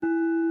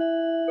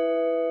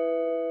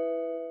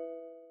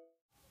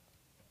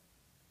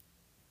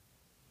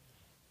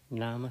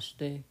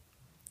Namaste.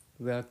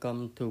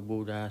 Welcome to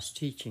Buddha's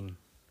teaching.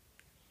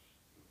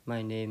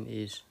 My name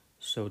is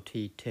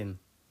Soti Tim.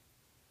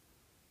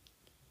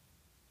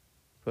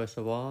 First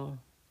of all,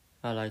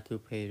 I like to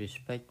pay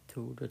respect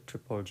to the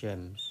Triple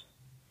Gems.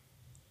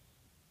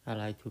 I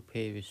like to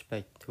pay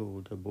respect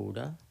to the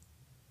Buddha.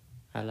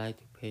 I like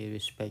to pay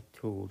respect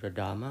to the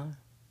Dharma.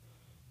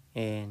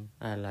 And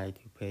I like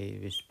to pay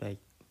respect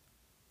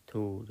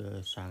to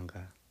the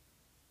Sangha.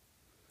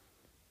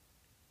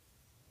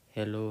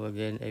 Hello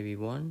again,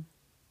 everyone.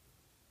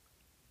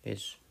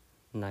 It's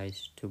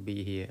nice to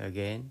be here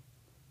again.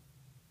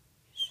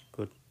 It's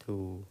good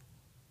to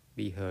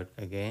be heard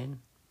again.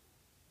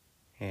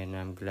 And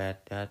I'm glad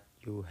that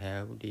you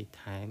have the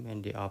time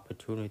and the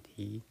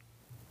opportunity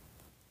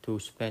to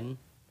spend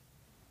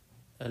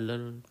a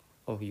little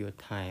of your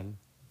time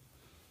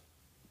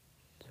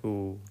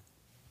to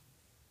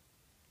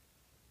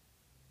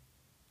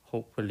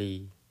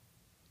hopefully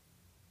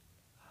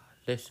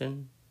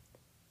listen,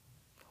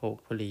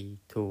 hopefully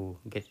to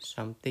get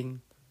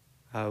something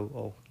out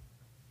of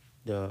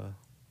the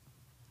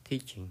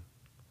teaching,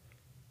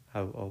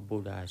 out of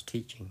Buddha's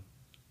teaching,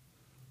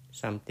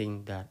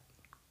 something that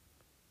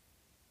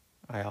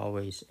I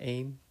always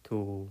aim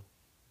to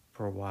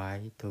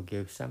provide, to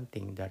give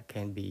something that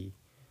can be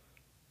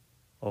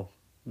of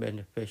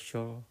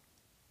beneficial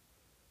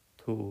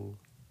to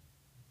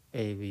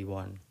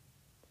everyone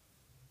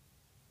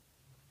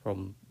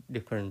from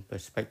different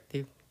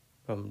perspectives,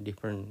 from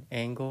different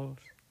angles,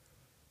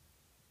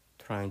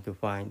 trying to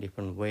find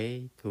different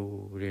way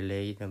to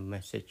relay the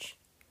message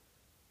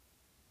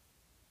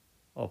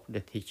of the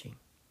teaching.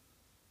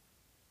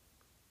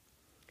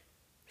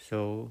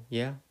 So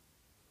yeah,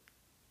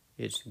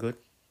 it's good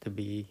to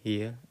be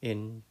here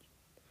in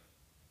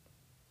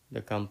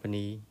the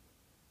company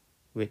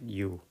with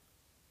you.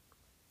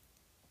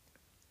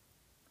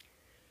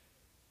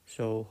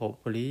 So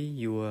hopefully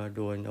you are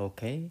doing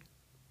okay.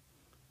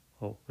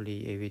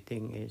 Hopefully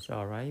everything is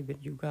alright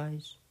with you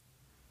guys.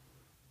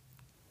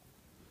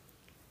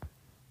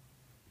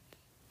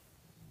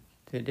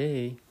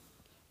 Today,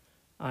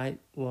 the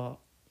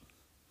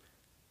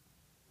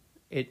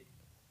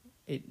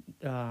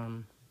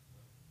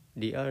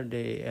other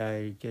day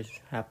I just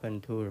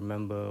happened to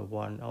remember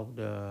one of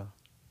the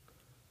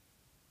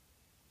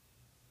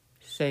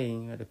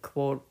saying, the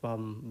quote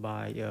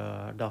by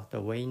Dr.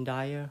 Wayne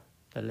Dyer,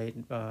 the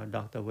late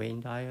Dr.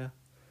 Wayne Dyer.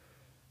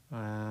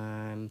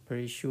 I'm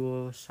pretty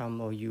sure some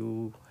of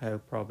you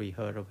have probably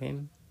heard of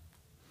him.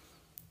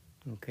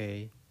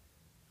 Okay,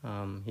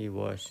 he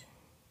was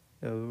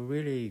a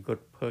really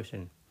good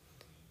person.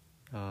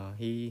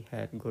 He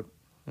had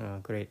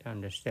great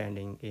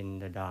understanding in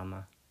the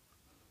Dharma.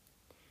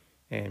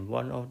 And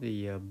one of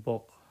the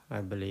book,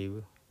 I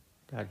believe,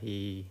 that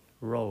he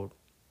wrote,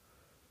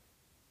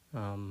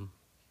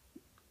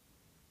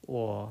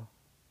 or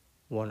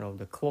one of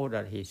the quote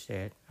that he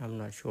said, I'm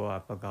not sure, I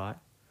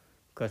forgot,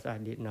 because I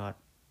did not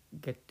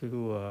get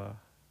to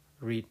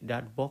read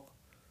that book,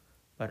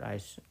 but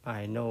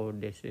I know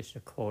this is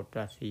a quote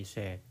that he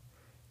said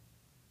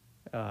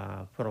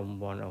from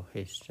one of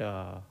his,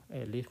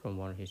 at least from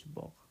one of his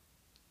books.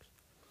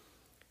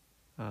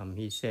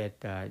 He said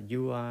that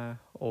you are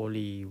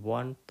only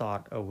one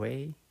thought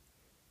away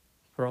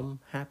from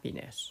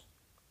happiness.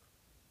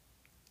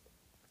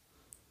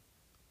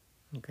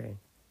 Okay,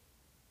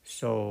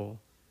 so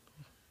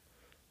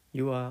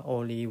you are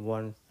only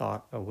one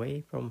thought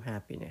away from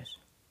happiness.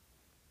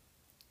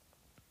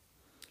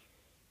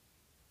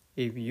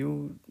 If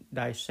you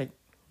dissect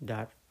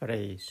that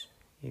phrase,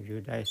 if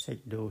you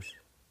dissect those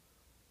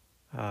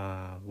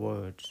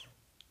words,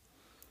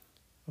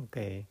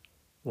 okay,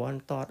 one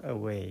thought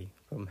away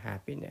from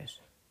happiness.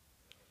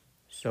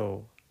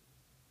 So,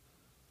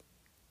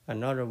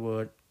 another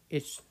word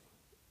is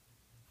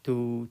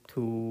to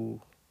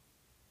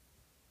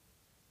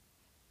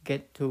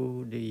get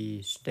to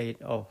the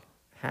state of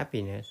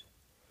happiness,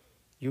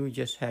 you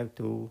just have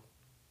to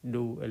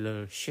do a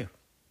little shift,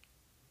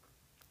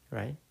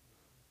 right?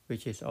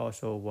 Which is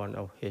also one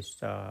of his,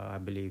 I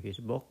believe, his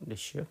book, The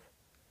Shift.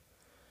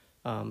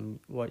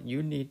 What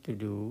you need to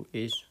do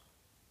is,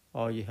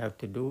 all you have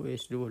to do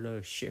is do a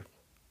little shift.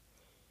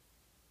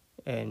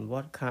 And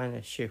what kind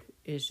of shift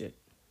is it?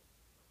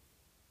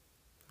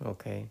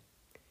 Okay,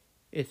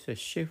 it's a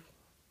shift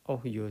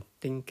of your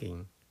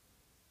thinking.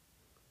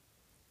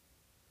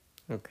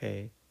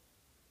 Okay,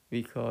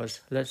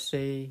 because let's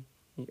say,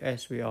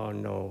 as we all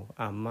know,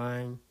 our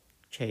mind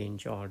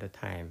change all the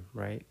time,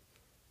 right?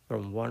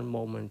 From one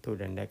moment to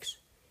the next,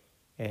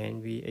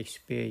 and we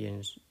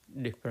experience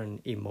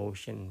different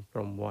emotion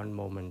from one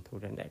moment to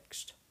the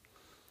next.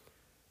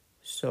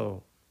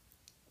 So,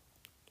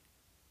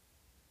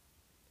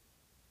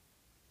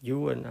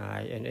 you and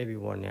I and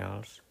everyone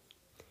else,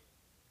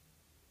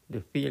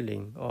 the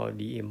feeling or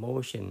the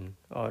emotion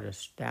or the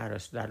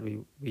status that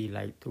we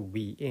like to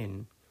be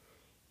in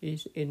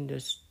is in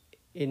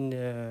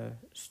the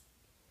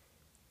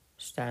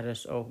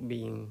status of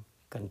being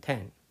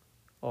content,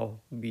 of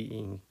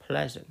being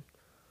pleasant,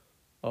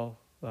 of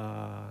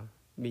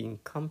being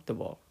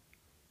comfortable,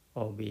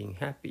 or being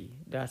happy.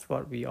 That's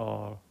what we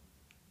all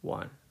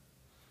want.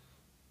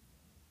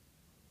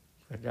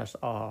 That's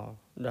all.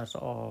 That's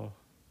all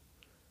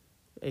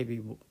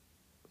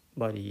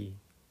everybody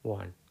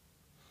want.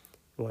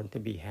 Want to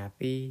be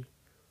happy.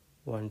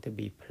 Want to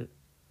be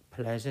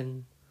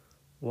pleasant.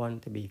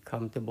 Want to be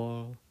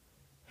comfortable.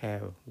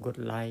 Have good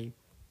life.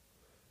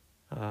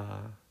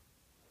 Uh,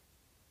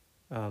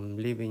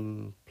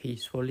 living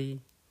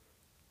peacefully,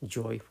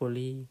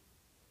 joyfully.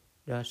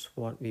 That's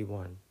what we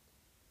want.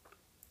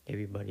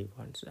 Everybody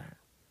wants that.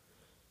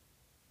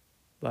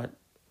 But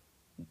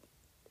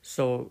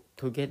so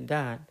to get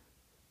that,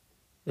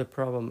 the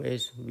problem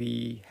is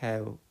we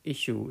have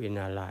issue in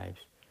our lives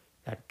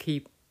that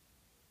keep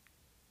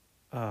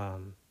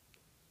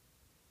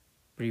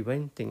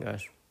preventing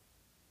us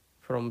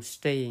from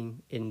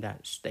staying in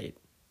that state.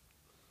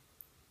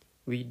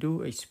 We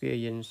do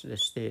experience the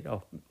state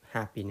of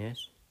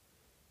happiness,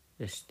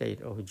 the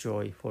state of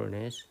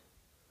joyfulness,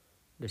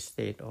 the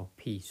state of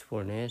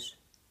peacefulness,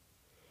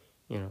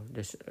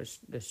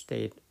 the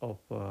state of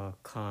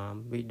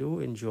calm. We do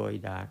enjoy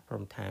that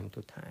from time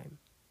to time.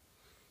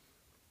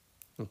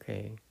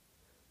 Okay,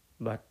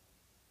 but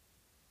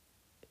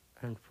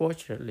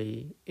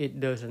unfortunately, it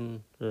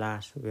doesn't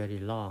last very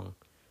long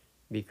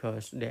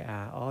because there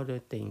are other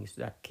things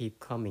that keep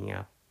coming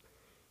up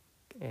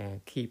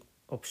and keep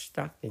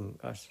obstructing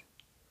us,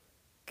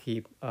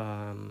 keep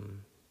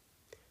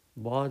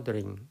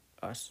bothering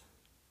us.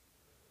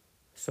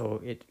 So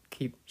it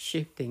keeps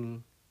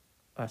shifting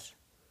us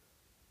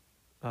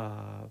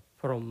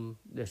from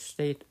the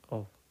state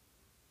of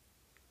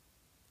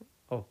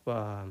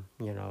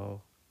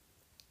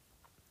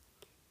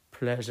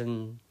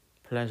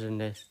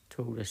pleasantness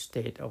to the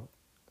state of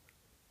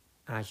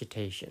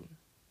agitation,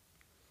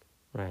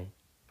 right?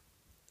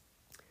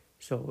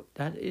 So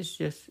that is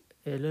just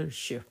a little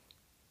shift.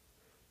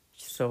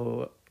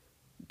 So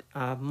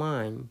our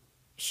mind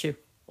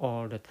shift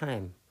all the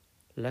time,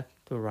 left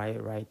to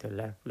right, right to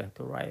left, left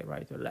to right,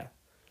 right to left,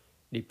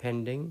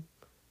 depending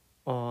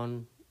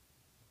on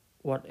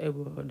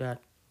whatever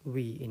that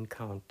we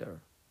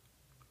encounter,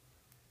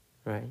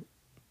 right?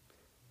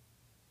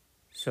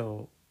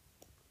 So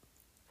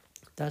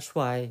that's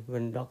why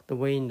when Dr.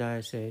 Wayne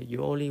Dyer said,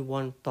 you're only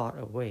one thought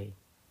away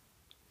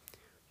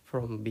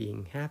from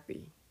being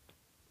happy.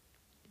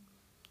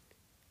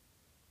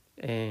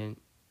 And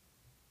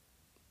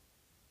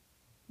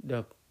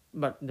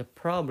but the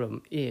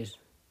problem is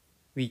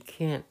we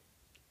can't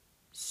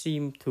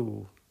seem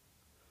to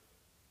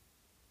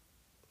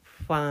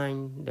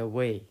find the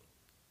way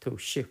to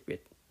shift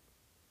it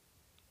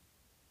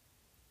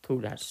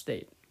to that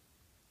state,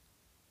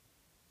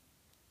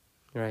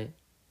 right?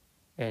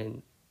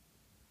 And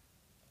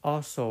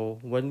also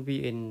when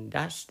we in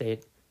that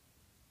state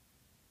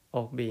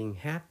of being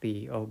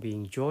happy or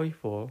being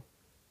joyful,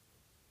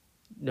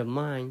 the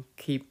mind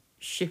keep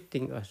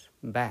shifting us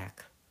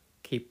back,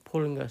 keep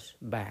pulling us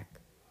back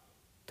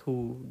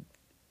to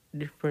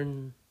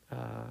different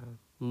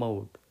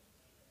mode,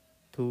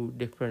 to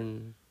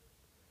different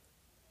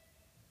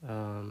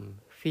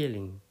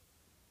feeling,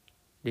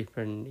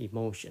 different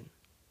emotion,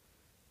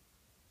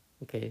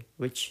 okay,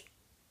 which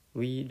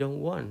we don't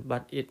want,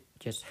 but it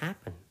just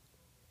happened,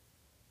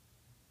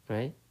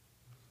 right?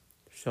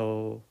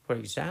 So, for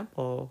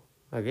example,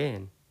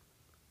 again,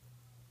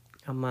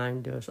 our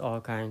mind does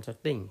all kinds of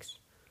things,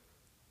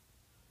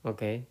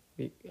 okay?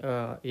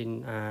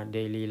 In our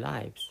daily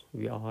lives,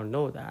 we all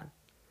know that,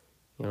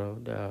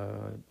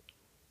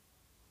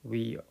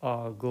 we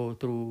all go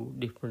through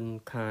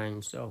different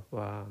kinds of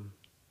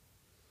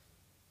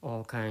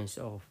all kinds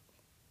of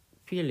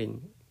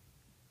feeling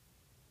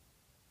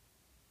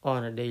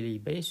on a daily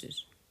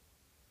basis,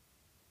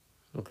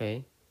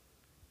 okay?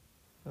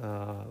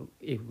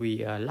 If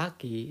we are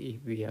lucky,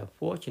 if we are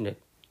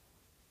fortunate,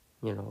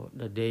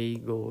 the day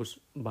goes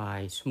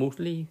by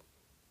smoothly,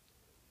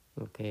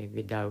 okay,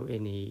 without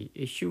any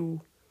issue,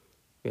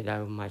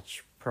 without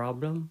much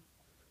problem,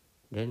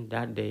 then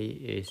that day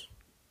is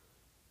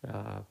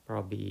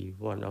probably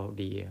one of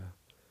the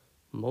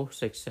most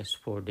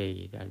successful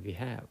day that we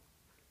have.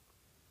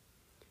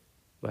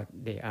 But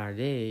there are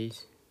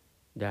days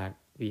that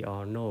we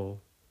all know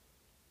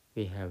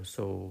we have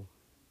so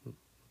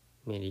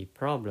many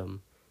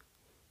problems,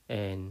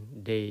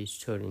 and days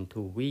turn into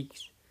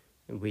weeks,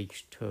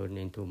 weeks turn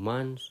into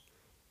months,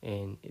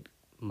 and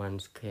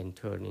months can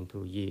turn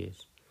into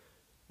years,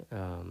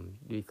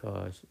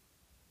 because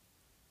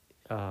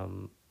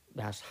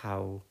that's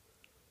how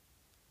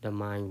the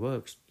mind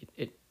works.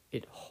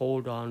 It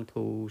hold on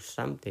to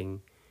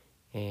something,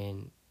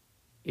 and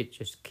it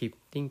just keep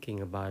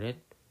thinking about it,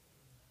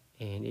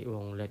 and it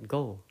won't let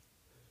go.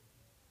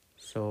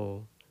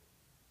 So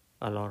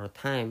a lot of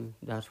time,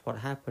 that's what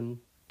happened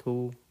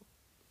to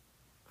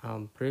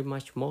pretty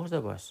much most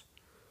of us.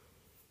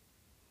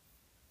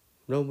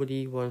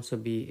 Nobody wants to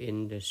be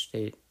in the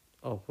state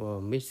of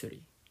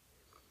misery.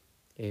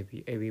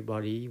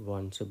 Everybody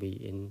wants to be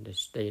in the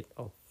state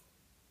of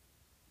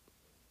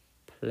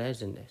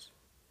pleasantness,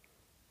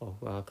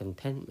 of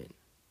contentment,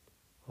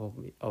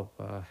 of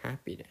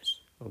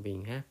happiness, of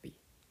being happy.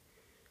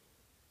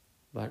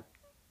 But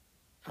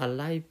our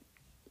life,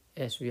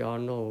 as we all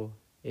know,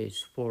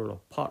 is full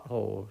of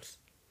potholes,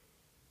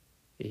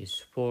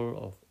 is full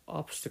of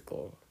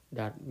obstacles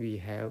that we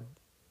have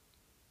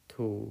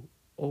to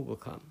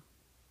overcome,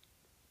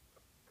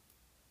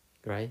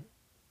 right?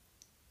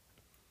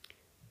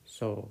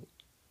 So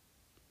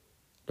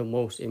the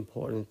most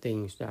important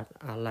things that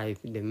our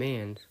life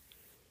demands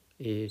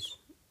is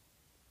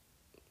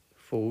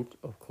food,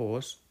 of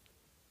course,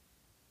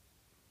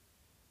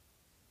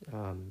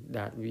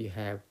 that we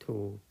have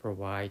to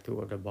provide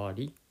to the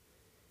body,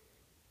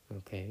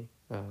 okay,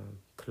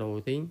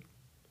 clothing,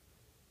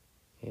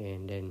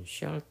 and then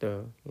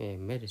shelter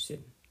and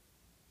medicine.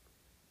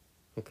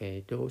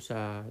 Okay, those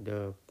are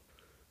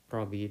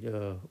probably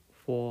the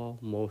four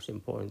most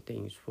important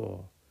things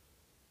for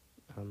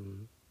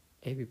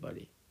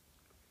everybody,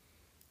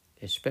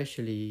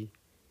 especially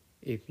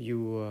if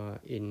you are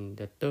in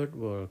the third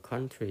world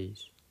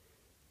countries.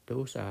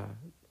 Those are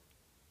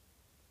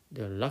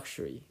the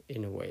luxury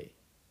in a way.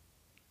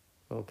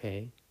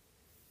 Okay,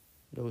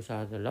 those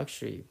are the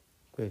luxury,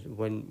 because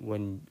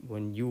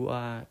when you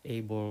are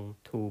able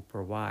to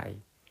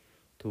provide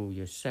to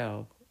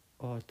yourself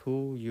or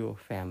to your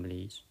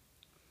families,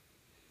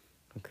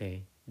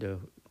 okay, the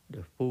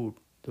food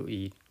to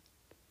eat,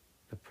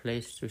 the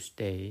place to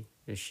stay,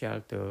 the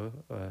shelter,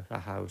 the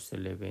house to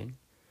live in,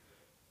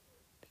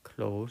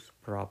 clothes,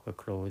 proper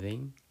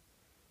clothing,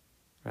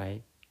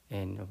 right?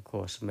 And of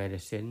course,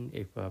 medicine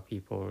if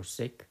people are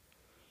sick.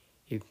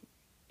 If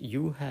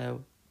you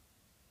have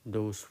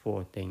those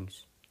four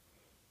things,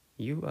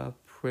 you are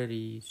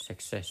pretty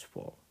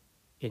successful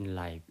in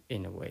life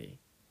in a way,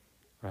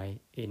 right?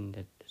 In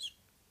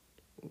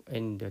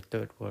the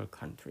third world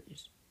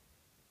countries,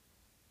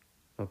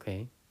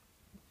 okay,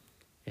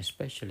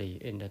 especially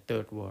in the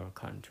third world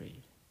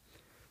countries.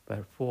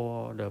 But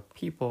for the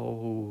people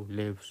who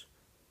lives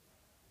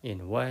in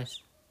the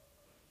West,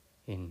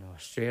 in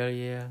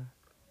Australia,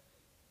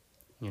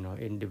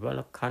 in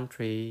developed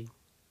country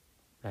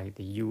like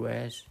the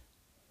U.S.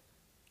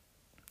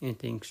 and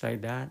things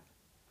like that,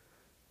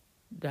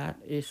 that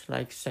is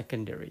like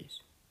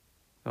secondaries,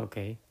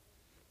 okay?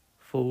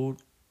 Food,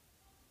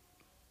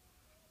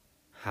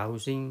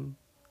 housing,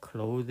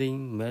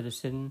 clothing,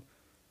 medicine,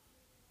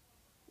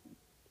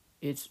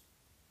 it's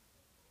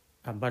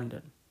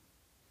abundant.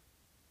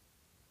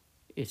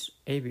 It's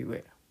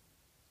everywhere,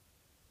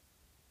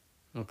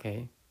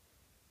 okay?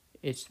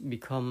 It's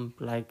become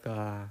like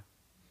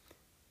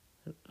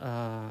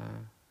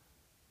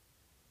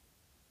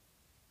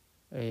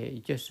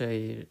just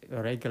a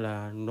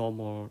regular,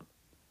 normal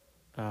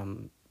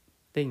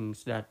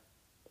things that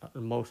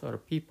most other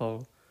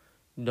people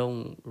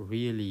don't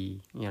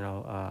really,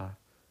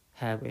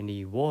 have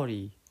any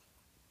worry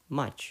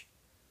much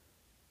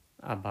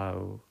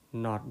about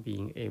not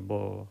being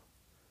able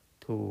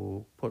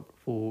to put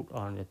food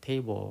on the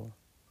table,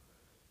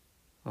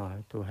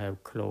 to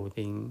have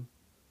clothing,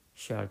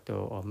 shelter,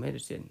 or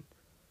medicine.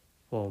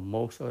 For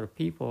most of the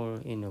people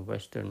in the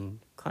Western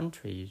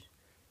countries,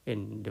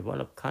 in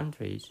developed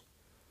countries,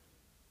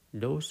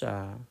 those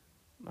are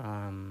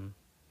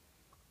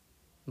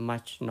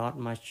not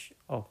much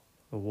of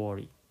a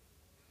worry.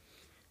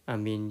 I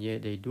mean, yeah,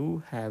 they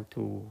do have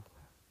to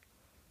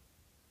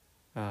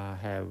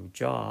have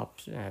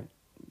jobs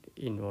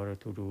in order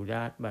to do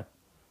that, but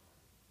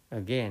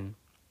again,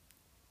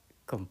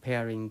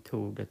 comparing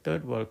to the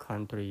third world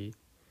country,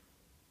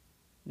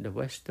 the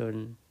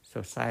Western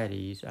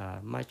societies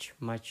are much,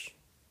 much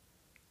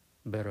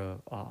better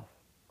off.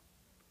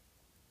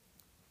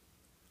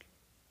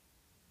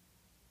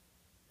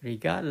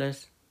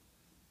 Regardless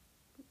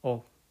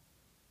of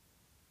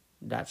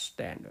those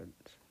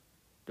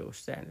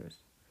standards,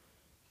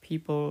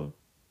 people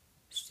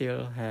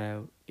still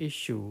have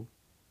issue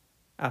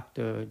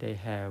after they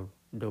have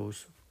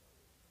those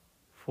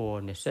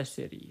four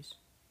necessities.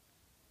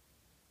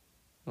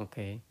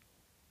 Okay,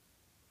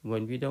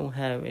 when we don't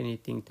have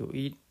anything to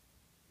eat,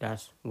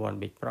 that's one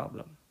big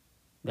problem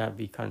that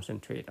we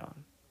concentrate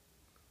on.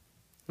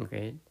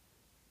 Okay,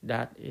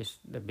 that is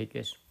the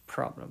biggest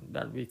problem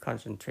that we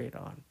concentrate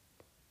on,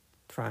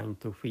 trying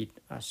to feed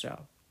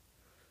ourselves.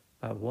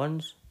 But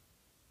once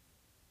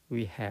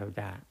we have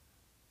that,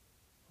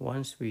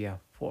 once we are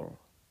full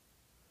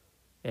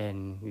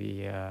and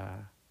we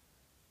are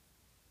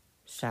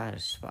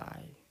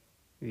satisfied,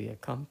 we are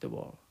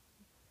comfortable,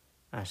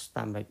 our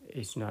stomach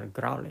is not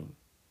growling,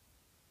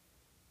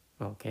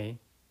 okay,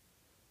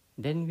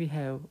 then we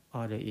have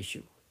other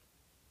issues,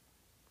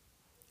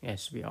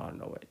 as we all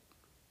know it.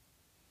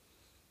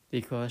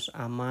 Because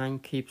our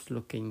mind keeps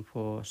looking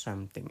for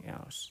something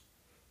else.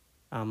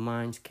 Our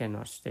minds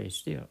cannot stay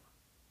still.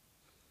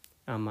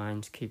 Our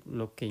minds keep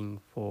looking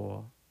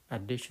for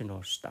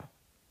additional stuff.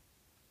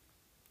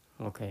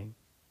 Okay?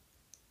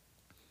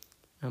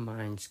 Our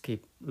minds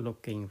keep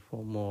looking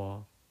for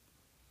more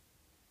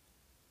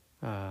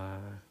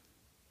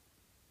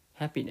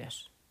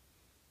happiness,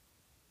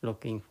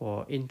 looking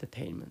for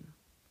entertainment,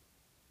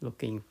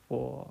 looking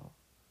for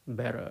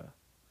better,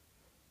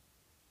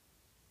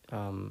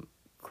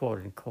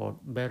 quote unquote,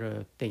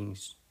 better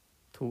things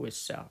to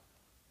itself.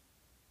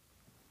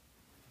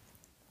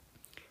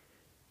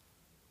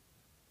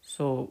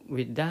 So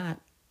with that,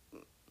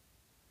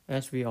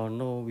 as we all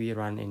know, we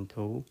run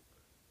into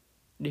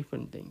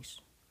different things.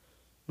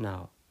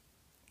 Now,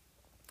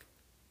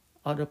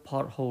 other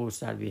potholes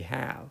that we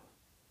have,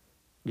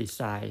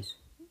 besides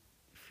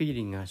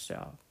feeding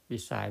ourselves,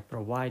 besides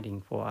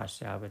providing for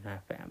ourselves and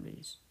our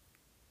families,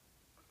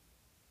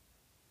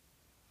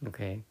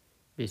 okay,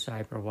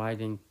 besides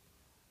providing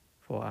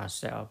for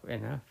ourselves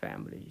and our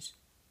families,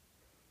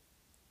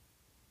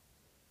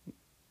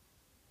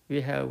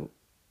 we have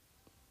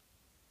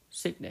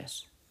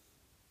sickness.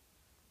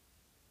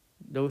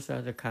 Those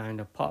are the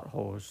kind of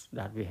potholes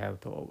that we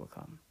have to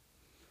overcome.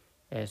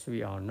 As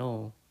we all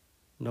know,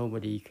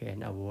 nobody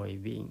can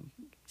avoid being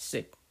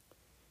sick.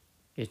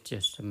 It's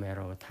just a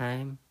matter of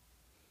time.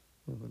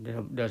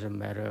 It doesn't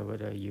matter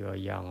whether you are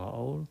young or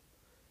old.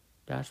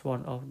 That's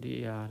one of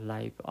the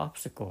life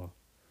obstacles.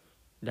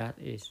 That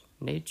is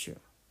nature.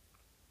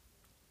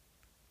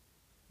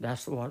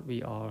 That's what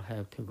we all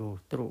have to go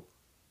through.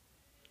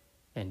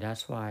 And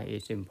that's why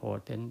it's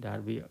important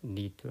that we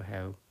need to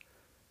have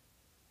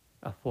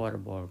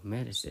affordable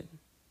medicine,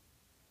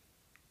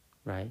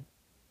 right?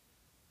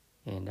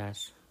 And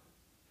that's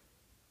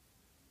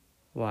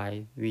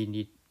why we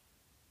need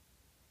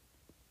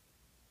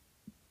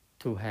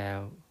to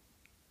have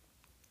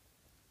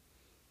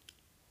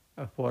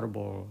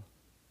affordable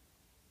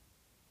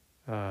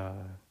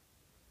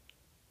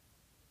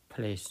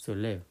place to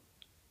live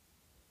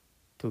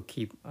to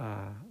keep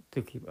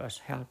us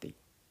healthy.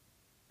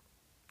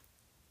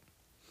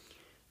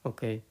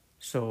 Okay,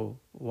 so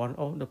one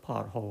of the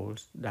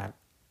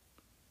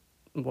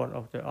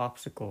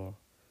obstacles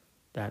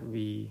that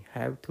we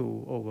have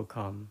to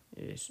overcome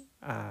is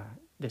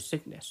the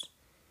sickness,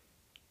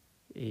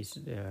 is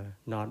the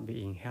not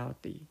being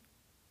healthy.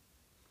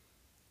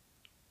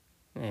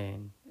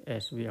 And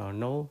as we all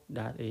know,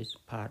 that is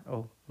part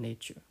of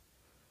nature.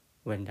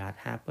 When that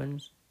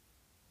happens,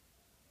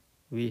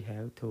 we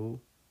have to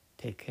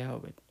take care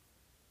of it.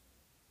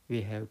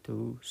 We have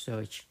to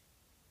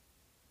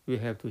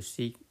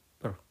seek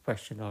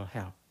professional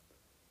help.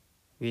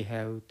 We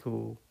have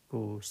to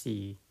go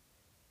see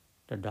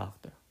the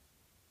doctor.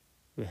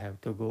 We have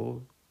to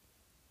go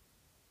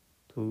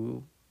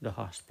to the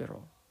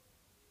hospital.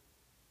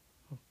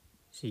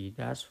 See,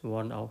 that's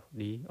one of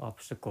the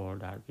obstacles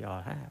that we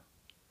all have.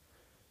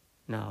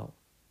 Now,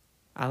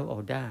 out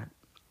of that,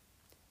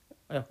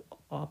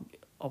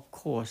 of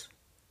course,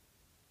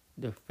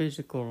 the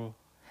physical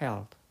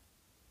health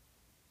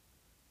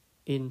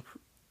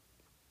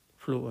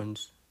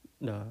influence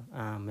the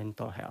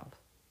mental health,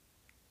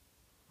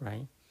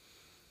 right?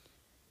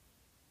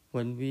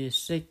 When we're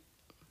sick,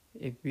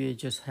 if we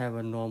just have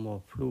a normal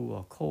flu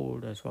or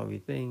cold, that's what we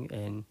think,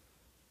 and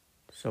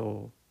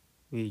so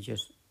we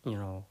just,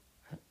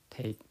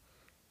 take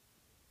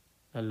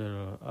a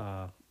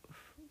little,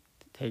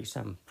 take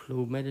some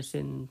flu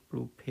medicine,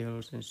 flu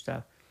pills and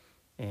stuff,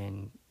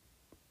 and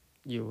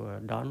you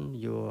are done,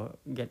 you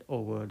get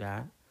over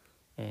that,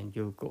 and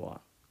you go on.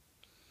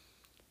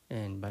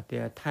 But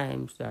there are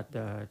times that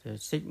the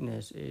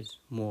sickness is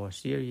more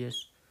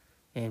serious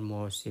and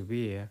more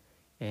severe,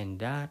 and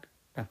that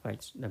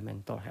affects the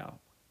mental health.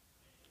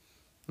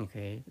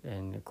 Okay,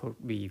 and it could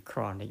be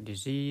chronic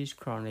disease,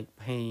 chronic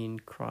pain,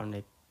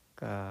 chronic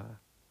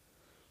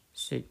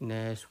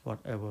sickness,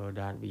 whatever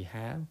that we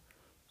have.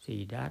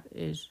 See, that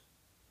is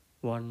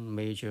one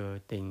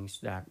major things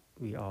that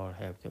we all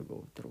have to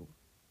go through.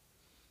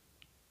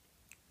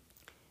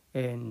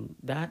 And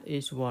that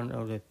is one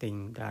of the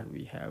things that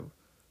we have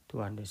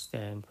to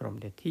understand from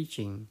the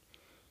teaching,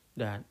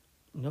 that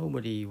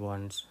nobody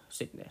wants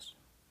sickness,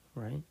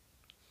 right?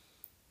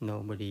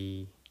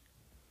 Nobody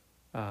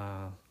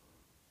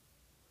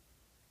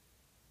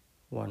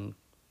want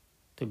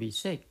to be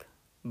sick,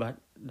 but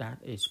that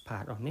is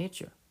part of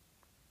nature.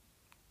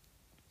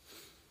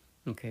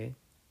 Okay,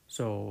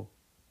 so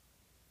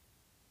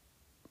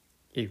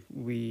if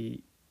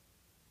we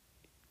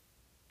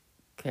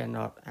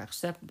cannot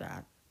accept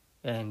that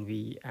and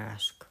we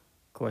ask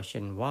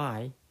question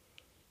why,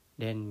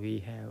 then we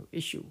have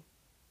issue,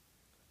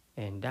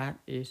 and that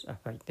is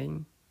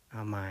affecting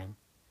our mind,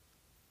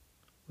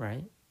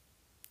 right?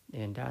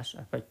 And that's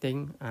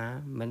affecting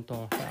our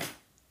mental health.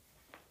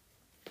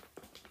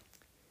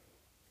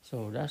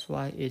 So that's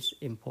why it's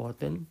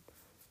important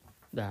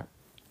that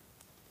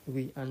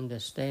we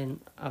understand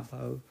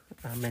about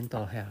our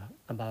mental health,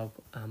 about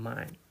our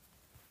mind.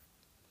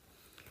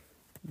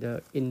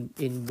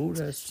 In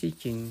Buddha's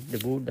teaching, the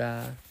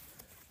Buddha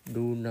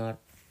do not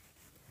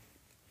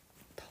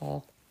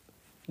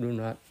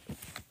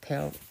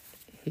tell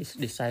his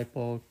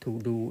disciple to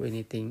do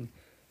anything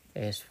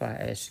as far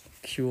as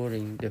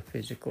curing the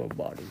physical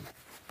body.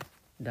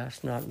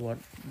 That's not what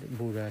the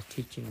Buddha's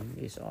teaching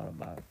is all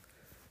about.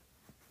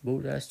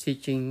 Buddha's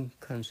teaching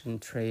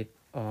concentrate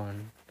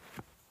on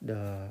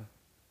the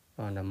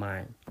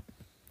mind.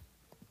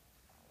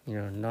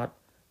 Not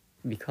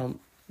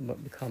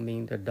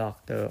becoming the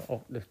doctor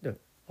of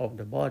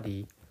the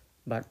body,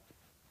 but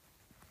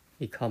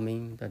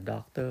becoming the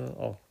doctor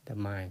of the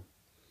mind,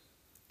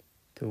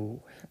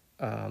 to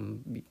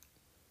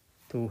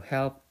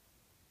help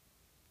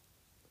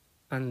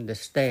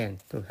understand,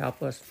 to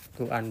help us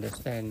to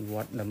understand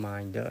what the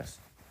mind does,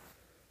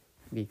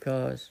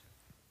 because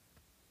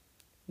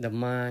the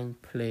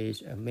mind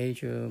plays a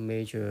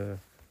major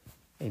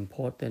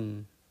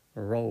important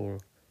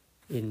role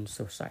in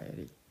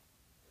society,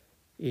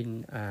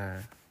 in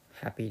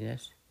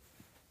happiness,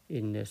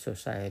 in the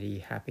society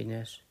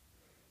happiness,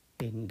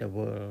 in the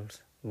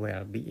world's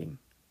well-being.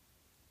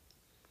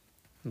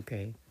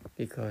 Okay,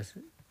 because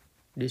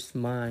this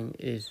mind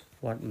is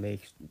what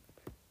makes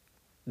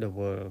the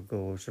world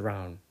goes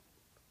round,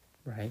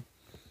 right?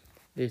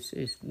 This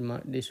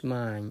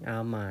mind,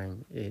 our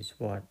mind, is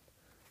what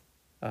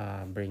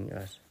bring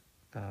us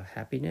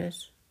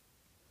happiness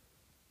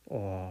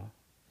or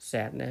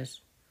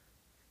sadness,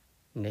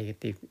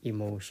 negative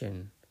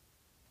emotion,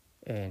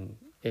 and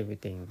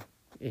everything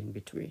in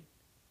between.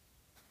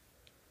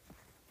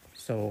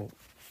 So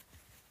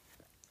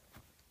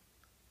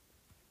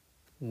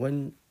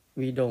when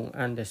we don't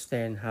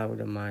understand how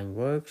the mind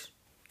works,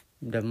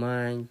 the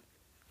mind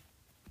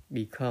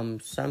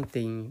becomes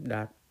something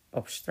that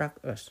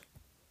obstructs us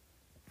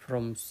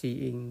from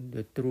seeing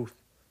the truth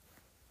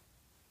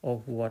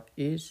of what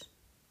is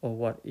or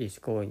what is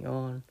going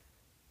on,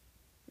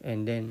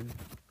 and then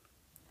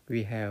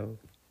we have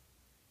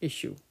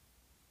issue,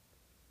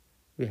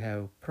 we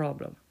have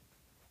problem,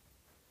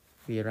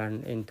 we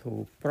run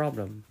into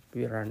problem,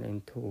 we run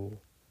into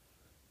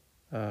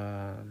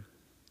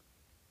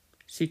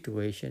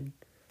situation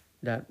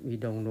that we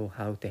don't know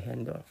how to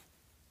handle.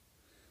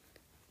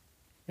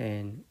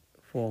 And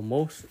for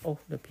most of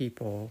the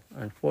people,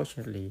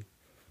 unfortunately,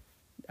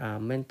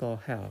 mental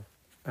health,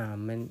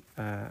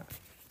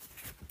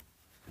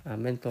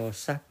 mental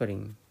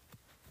suffering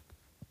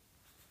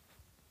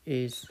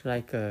is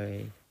like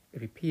a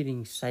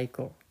repeating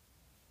cycle.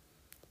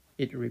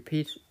 It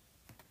repeats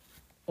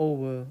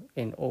over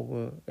and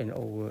over and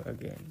over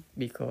again,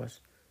 because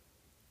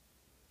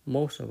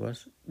most of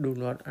us do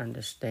not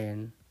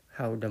understand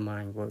how the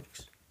mind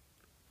works.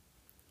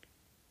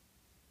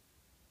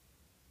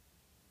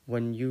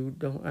 When you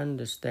don't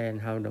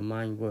understand how the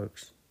mind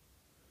works,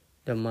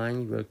 the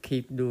mind will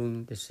keep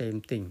doing the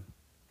same thing.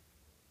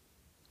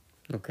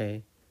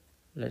 Okay,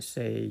 let's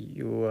say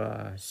you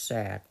are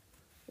sad,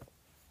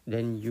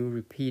 then you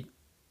repeat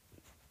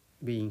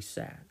being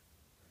sad.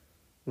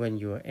 When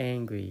you are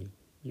angry,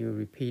 you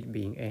repeat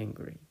being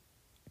angry.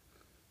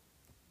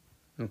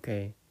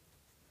 Okay,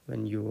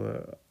 when you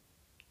are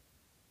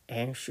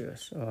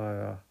anxious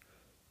or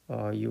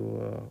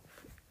you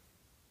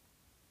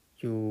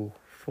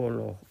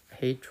follow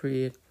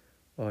hatred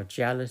or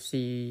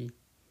jealousy,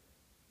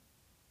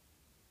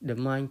 the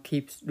mind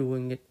keeps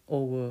doing it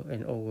over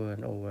and over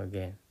and over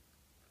again.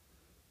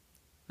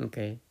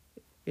 Okay,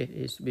 it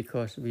is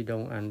because we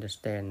don't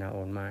understand our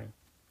own mind.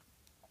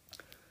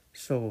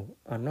 So,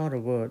 another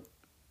word,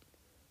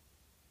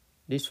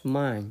 this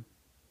mind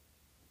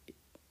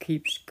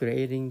keeps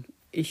creating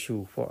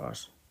issue for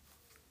us,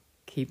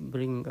 keep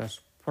bringing us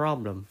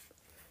problem,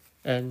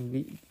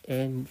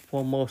 and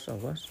for most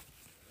of us,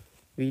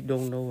 we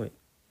don't know it,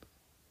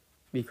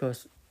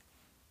 because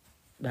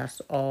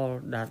that's all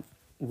that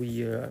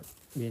we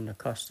been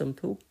accustomed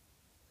to,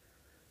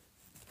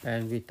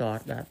 and we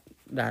thought that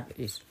that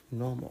is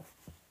normal.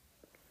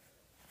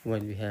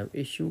 When we have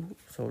issue,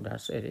 so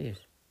that's it is.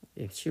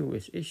 Issue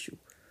is issue.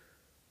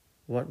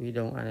 What we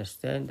don't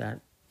understand, that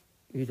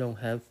we don't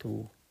have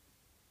to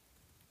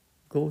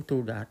go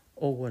through that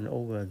over and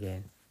over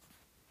again,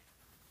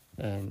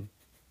 and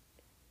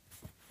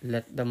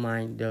let the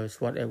mind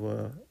does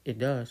whatever it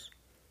does,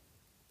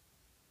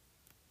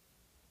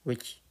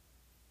 which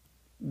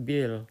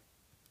build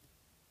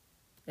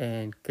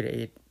and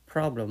create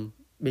problem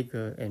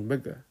bigger and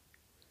bigger,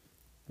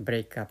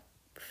 break up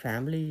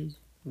families,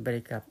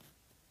 break up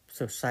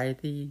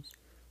societies,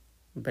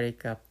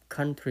 break up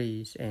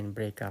countries, and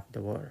break up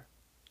the world.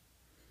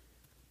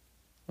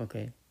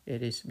 Okay,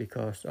 it is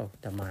because of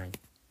the mind.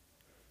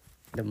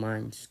 The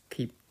mind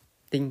keep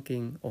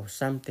thinking of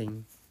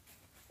something,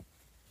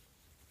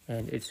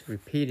 and it's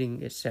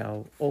repeating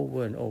itself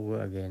over and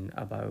over again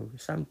about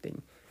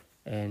something,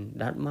 and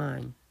that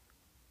mind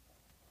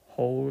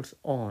holds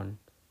on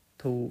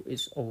to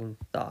its own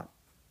thought,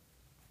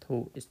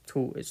 to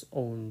its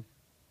own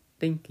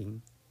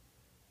thinking,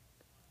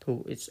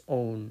 to its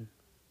own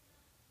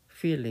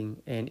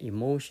feeling and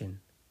emotion.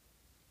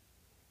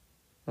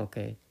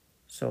 Okay,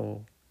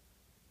 so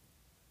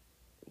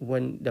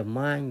when the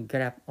mind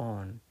grab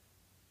on,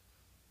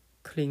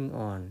 cling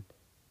on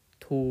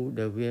to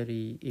the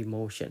very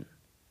emotion,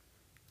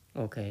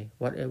 okay,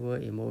 whatever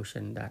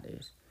emotion that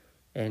is,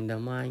 and the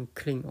mind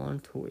cling on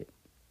to it,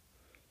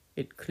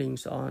 it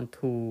clings on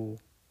to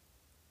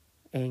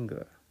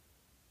anger,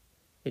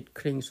 it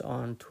clings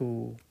on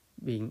to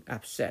being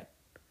upset,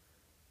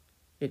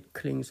 it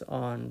clings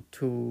on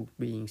to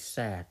being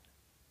sad,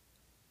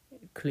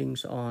 it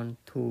clings on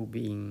to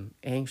being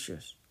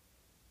anxious,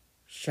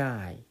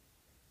 shy,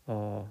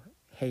 or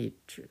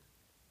hatred.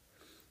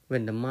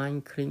 When the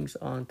mind clings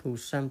on to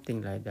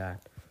something like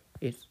that,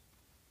 it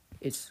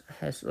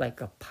has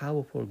like a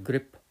powerful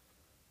grip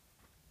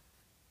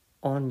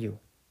on you,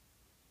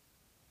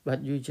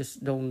 but you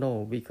just don't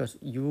know because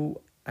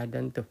you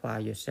identify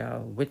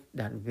yourself with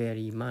that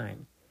very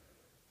mind.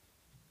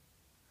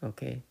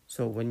 Okay,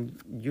 so when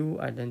you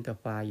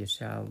identify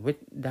yourself with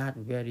that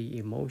very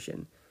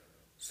emotion,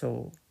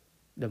 so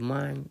the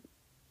mind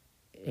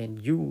and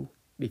you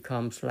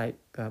becomes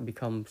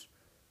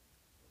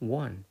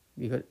one,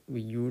 because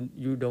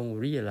you don't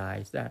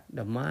realize that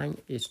the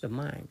mind is the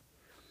mind.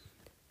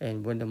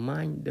 And when the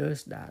mind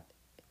does that,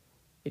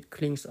 it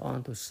clings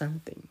on to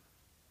something,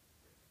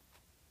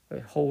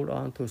 it hold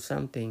on to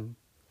something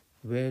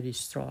very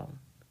strong.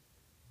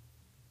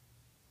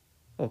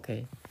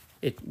 Okay,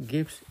 it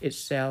gives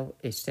itself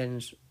a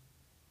sense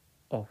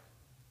of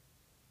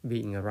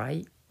being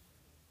right.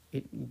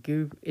 It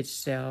gives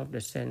itself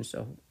the sense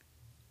of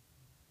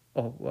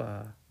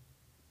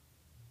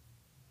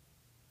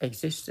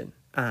existence.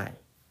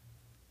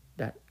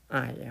 That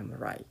I am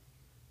right.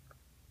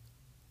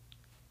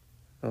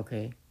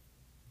 Okay,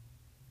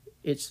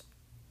 it's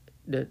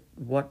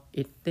what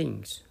it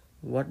thinks,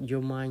 what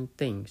your mind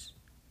thinks,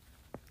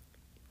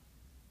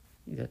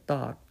 the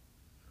thought.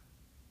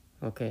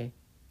 Okay,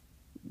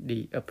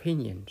 the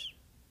opinions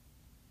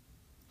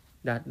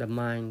that the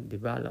mind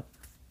develops.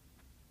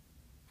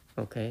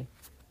 Okay,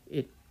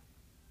 it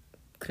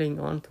cling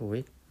on to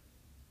it,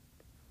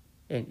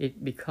 and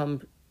it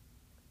becomes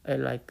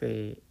like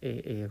a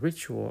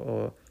ritual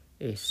or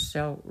a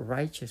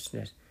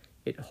self-righteousness.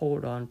 It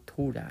hold on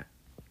to that.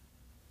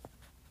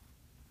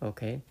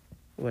 Okay,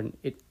 when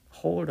it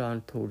hold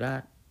on to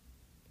that,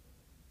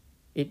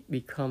 it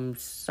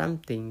becomes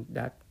something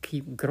that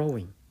keep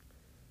growing,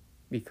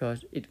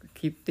 because it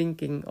keep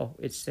thinking of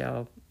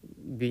itself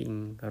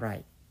being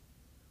right.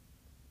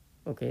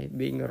 Okay,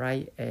 being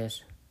right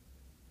as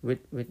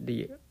with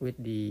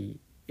the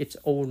its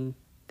own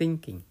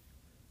thinking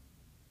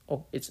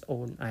of its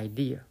own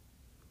idea.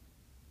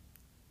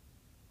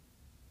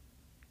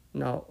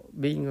 Now,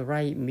 being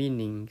right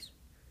meanings,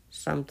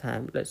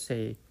 sometimes, let's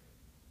say,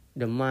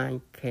 the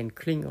mind can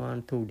cling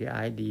on to the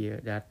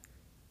idea that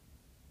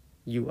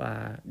you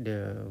are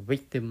the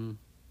victim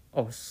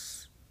of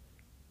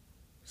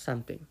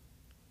something.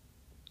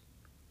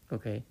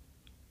 Okay,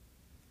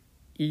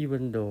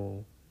 even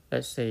though,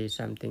 let's say,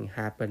 something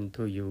happened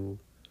to you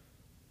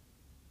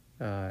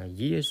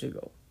years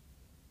ago,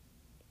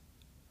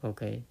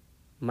 okay,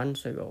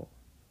 months ago,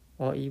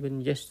 or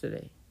even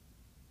yesterday.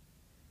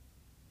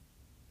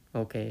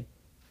 Okay,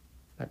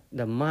 but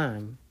the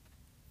mind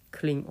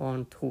cling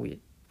on to it.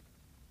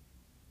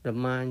 The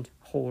mind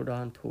hold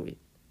on to it.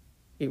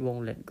 It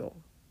won't let go.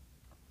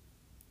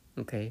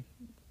 Okay,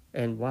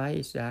 and why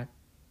is that?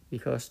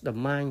 Because the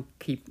mind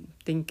keep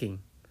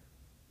thinking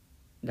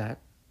that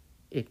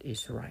it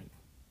is right.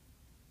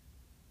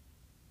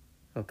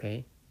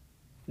 Okay,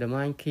 the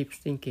mind keeps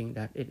thinking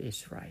that it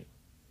is right.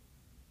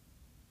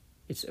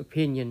 Its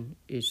opinion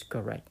is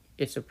correct.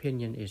 Its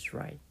opinion is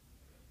right.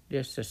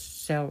 There's a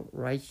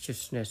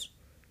self-righteousness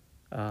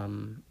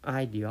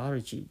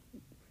ideology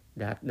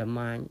that the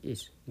mind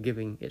is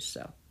giving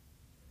itself.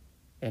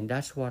 And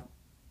that's what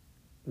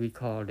we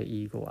call the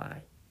ego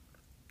I.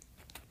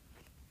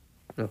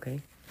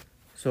 Okay?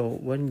 So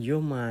when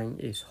your mind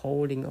is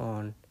holding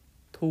on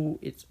to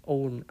its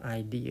own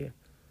idea,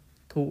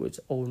 to its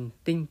own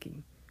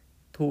thinking,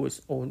 to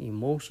its own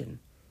emotion,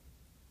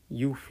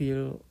 you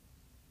feel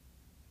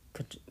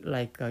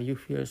like you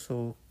feel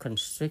so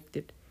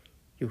constricted,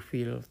 you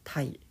feel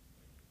tight,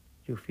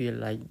 you feel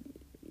like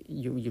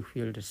you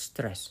feel the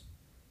stress,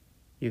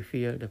 you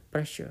feel the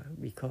pressure,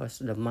 because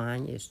your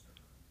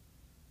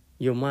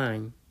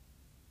mind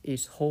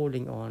is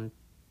holding on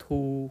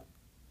to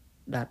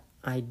that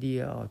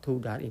idea or to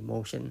that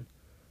emotion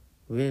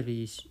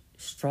very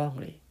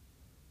strongly,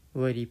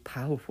 very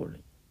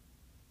powerfully.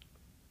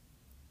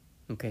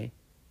 Okay,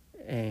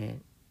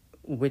 and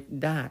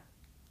with that,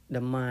 the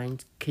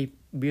mind keep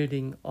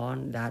building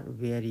on that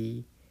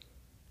very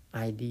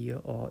idea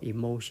or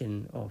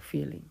emotion or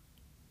feeling.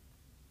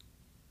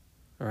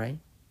 Right?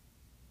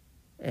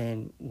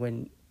 And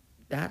when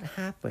that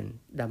happens,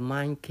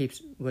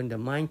 when the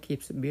mind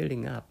keeps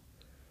building up,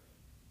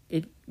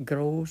 it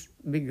grows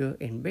bigger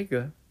and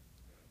bigger,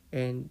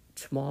 and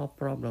small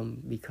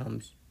problem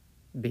becomes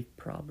big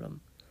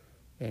problem.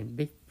 And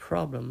big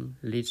problem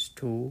leads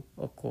to,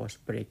 of course,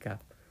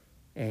 breakup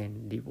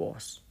and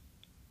divorce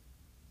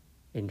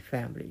in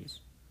families,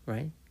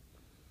 right?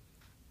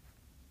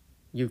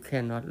 You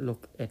cannot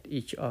look at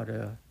each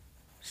other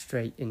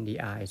straight in the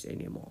eyes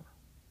anymore.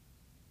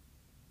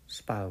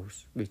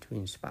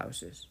 Between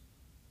spouses.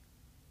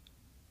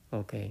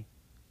 Okay.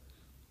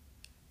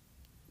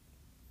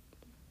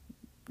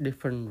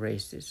 Different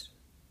races.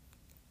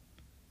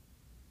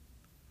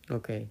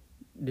 Okay.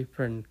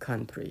 Different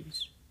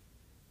countries.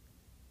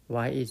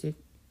 Why is it?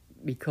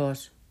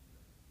 Because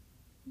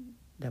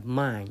the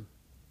mind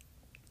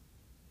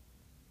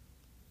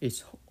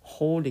is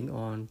holding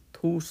on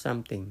to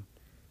something,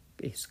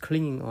 is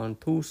clinging on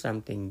to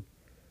something,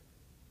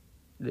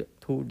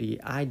 to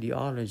the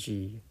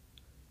ideology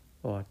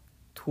or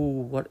to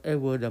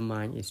whatever the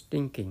mind is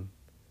thinking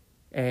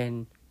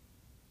and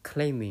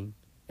claiming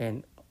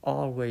and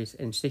always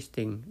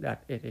insisting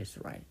that it is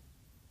right.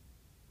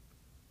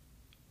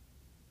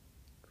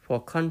 For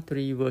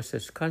country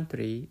versus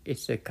country,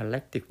 it's a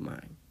collective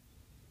mind.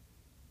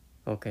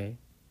 Okay,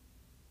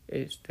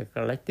 it's the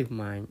collective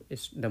mind.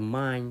 It's the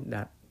mind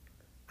that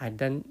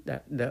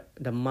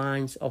the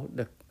minds of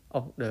the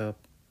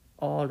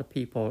all the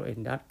people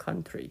in that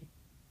country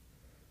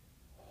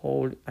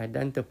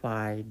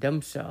identify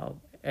themselves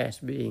as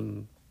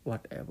being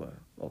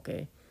whatever.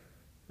 Okay,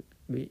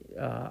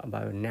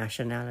 about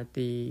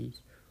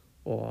nationalities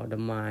or the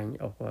mind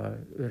of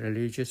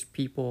religious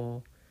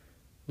people.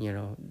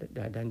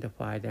 They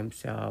identify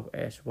themselves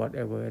as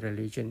whatever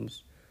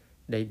religions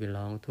they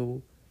belong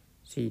to.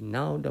 See,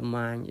 now the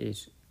mind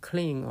is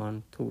clinging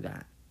on to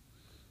that.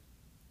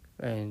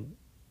 And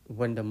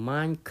when the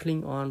mind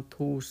cling on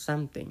to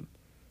something,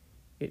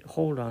 it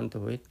hold on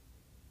to it,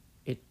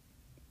 it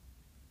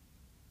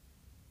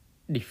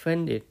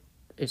defend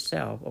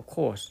itself, of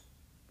course,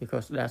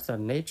 because that's the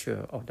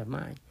nature of the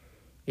mind.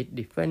 It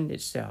defends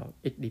itself,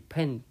 it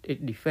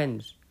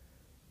defends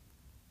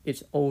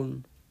its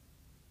own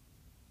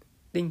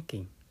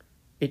thinking,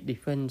 it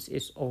defends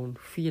its own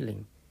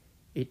feeling,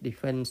 it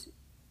defends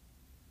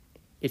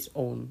its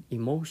own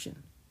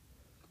emotion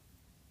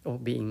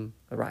of being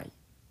right.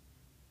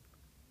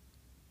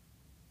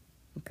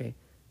 Okay,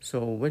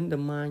 so when the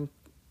mind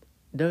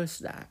does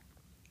that,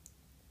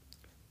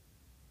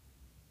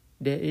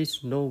 there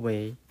is no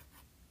way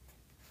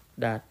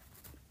that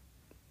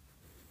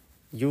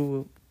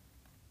you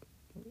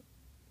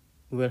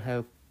will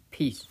have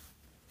peace,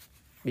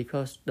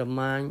 because the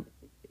mind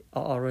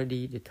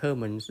already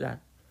determines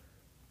that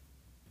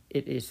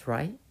it is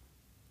right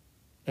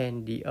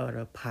and the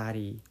other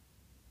party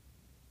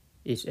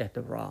is at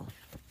the wrong.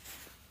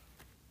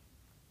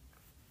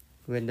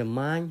 When the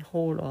mind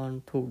hold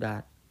on to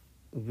that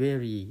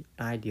very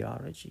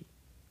ideology,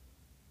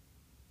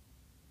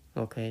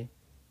 okay,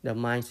 the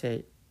mind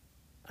say,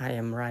 I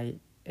am right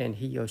and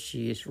he or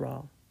she is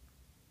wrong.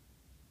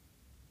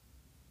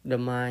 The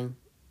mind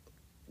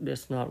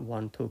does not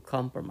want to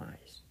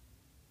compromise.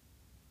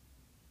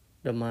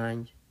 The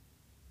mind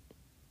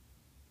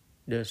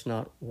does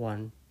not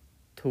want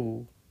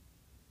to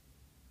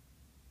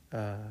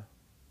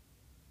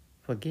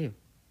forgive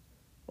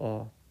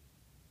or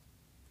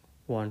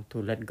want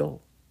to let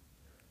go.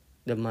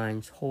 The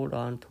mind holds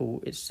on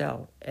to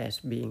itself as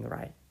being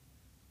right.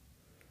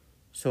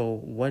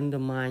 So when the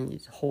mind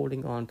is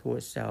holding on to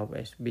itself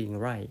as being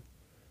right,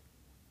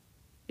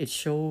 it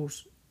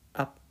shows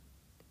up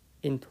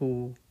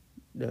into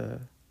the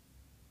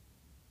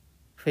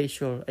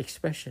facial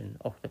expression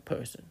of the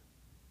person.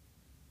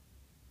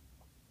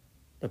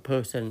 The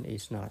person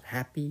is not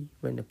happy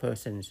when the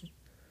person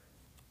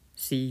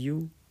see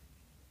you,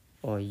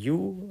 or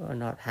you are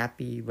not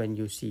happy when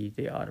you see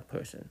the other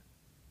person,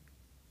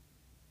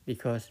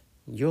 because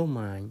your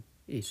mind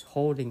is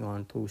holding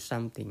on to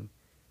something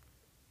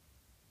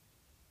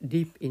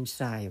deep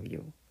inside of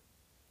you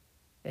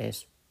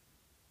as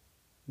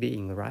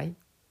being right,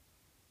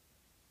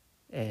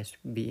 as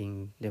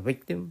being the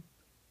victim,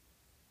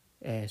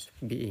 as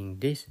being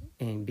this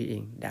and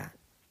being that.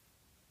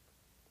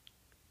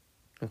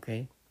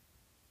 Okay,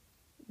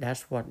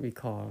 that's what we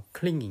call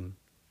clinging,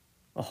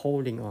 or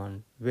holding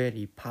on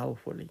very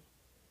powerfully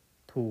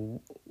to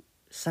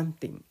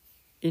something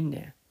in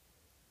there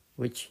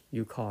which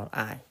you call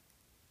I.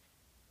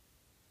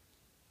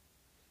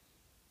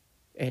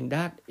 And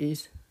that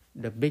is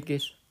the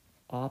biggest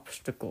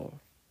obstacle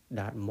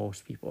that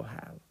most people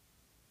have.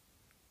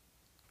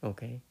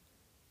 Okay,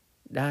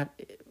 that's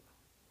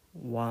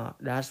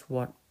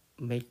what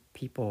make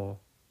people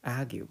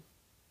argue.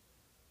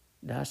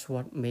 That's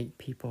what make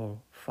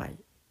people fight.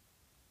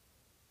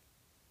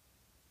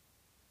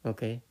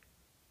 Okay,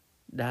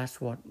 that's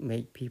what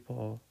make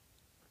people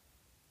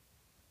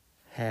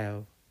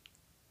have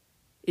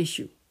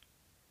issue,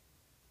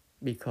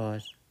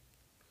 because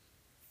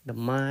the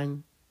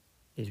mind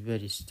is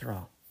very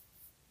strong.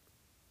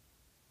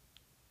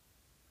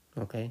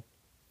 Okay,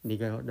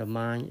 because the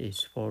mind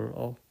is full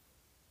of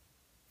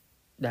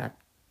that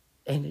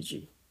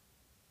energy.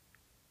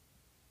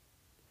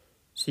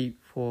 See,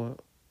 for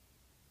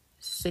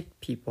sick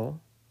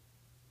people,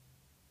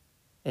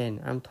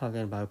 and I'm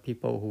talking about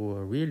people who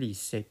are really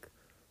sick,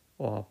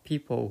 or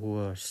people who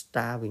are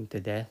starving to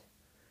death,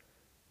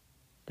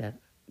 that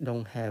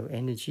don't have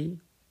energy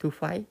to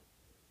fight,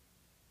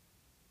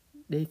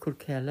 they could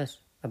care less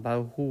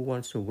about who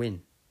wants to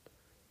win.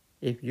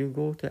 If you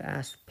go to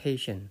ask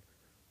patient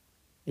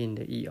in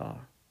the ER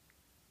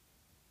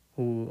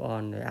who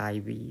on the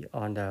IV,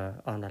 on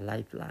the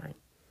lifeline,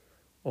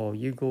 or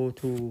you go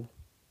to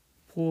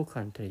poor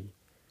country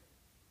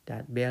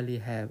that barely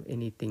have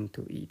anything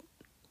to eat,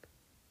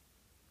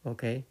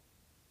 okay,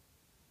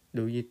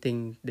 do you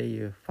think they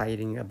are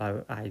fighting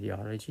about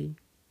ideology?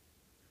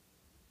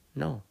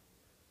 No.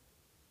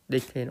 They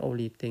can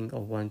only think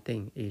of one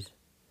thing, is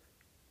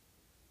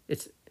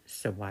it's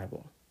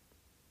survival,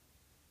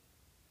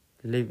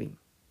 living.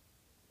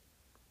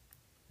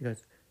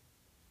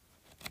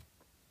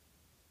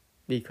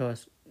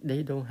 Because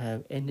they don't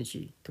have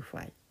energy to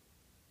fight.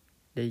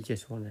 They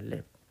just want to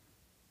live.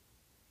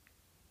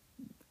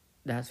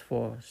 That's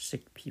for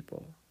sick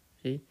people,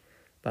 see?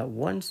 But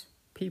once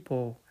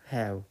people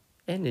have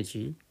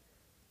energy,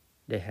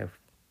 they have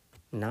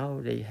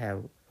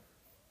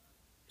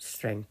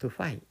strength to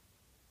fight.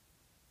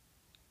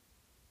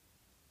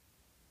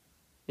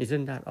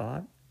 Isn't that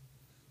odd?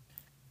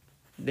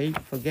 They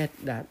forget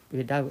that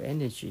without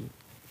energy,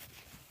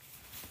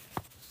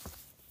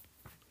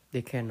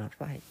 they cannot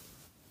fight.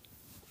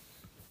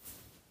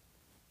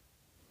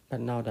 But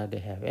now that they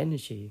have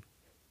energy,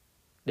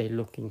 they're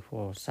looking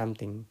for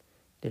something,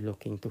 they're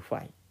looking to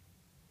fight.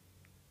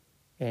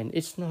 And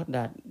it's not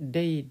that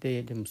they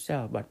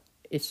themselves, but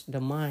it's the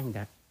mind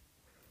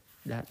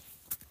that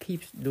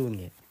keeps doing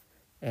it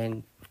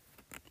and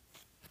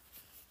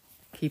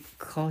keep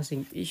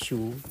causing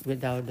issue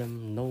without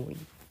them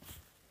knowing.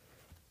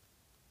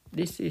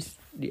 This is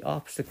the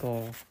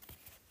obstacle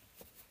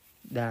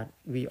that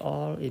we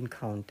all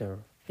encounter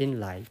in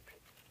life,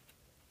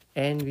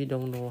 and we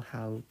don't know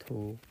how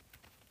to,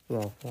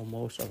 well, for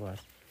most of us,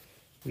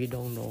 we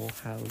don't know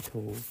how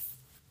to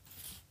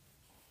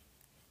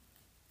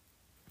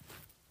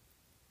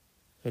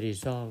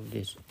resolve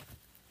this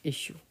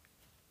issue,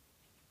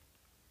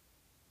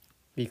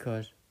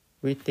 because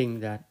we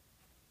think that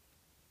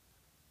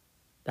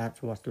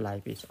that's what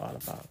life is all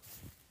about.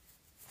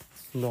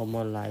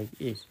 Normal life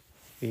is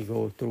we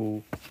go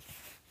through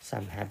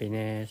some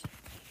happiness,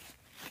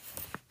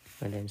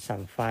 and then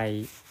some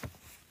fight,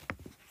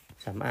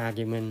 some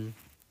argument,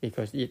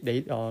 because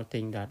they all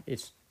think that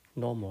it's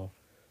normal.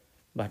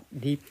 But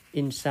deep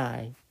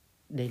inside,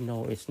 they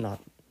know it's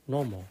not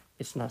normal.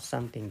 It's not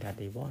something that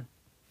they want.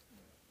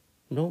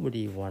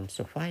 Nobody wants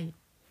to fight.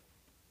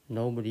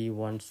 Nobody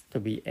wants to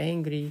be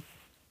angry,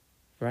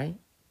 right?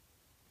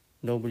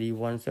 Nobody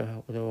wants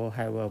to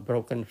have a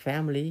broken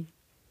family.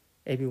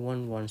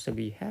 Everyone wants to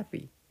be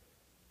happy.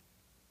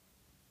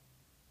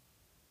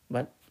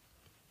 But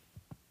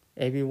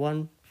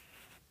everyone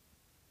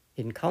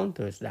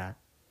encounters that,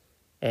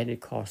 and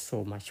it causes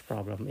so much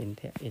problem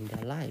in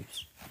their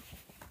lives.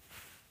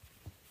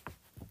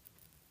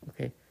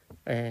 Okay,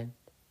 and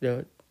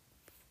the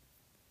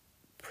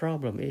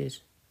problem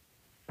is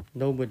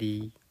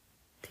nobody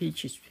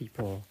teaches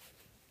people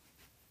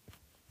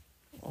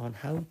on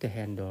how to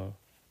handle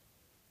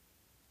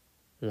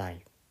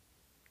life,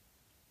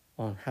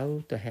 on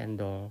how to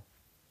handle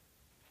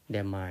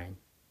their mind.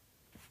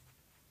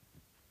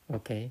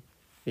 Okay,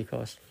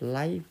 because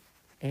life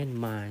and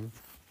mind,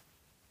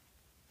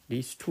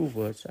 these two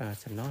words are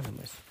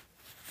synonymous.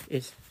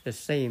 It's the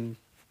same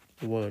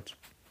word.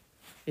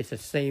 It's the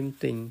same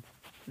thing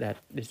that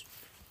is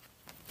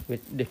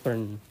with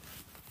different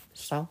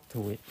sound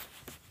to it.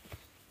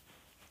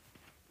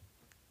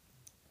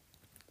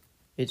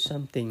 It's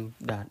something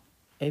that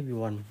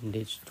everyone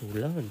needs to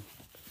learn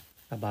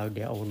about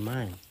their own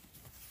mind.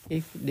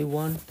 If they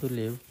want to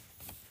live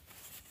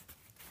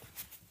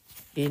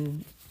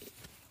in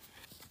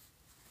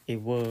a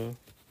world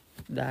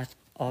that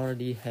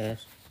already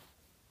has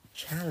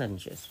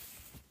challenges,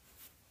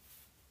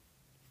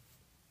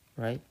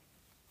 right?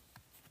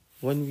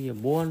 When we are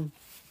born,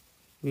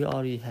 we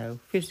already have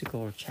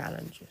physical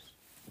challenges.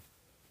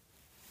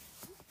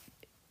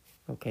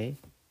 Okay?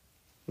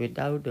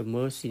 Without the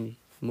merciness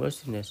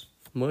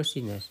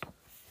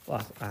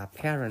of our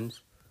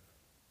parents,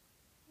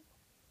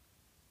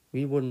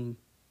 we wouldn't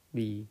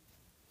be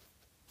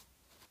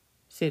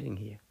sitting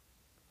here.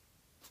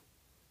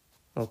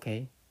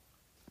 Okay?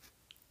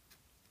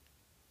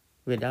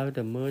 Without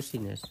the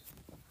merciness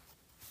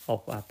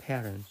of our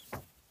parents,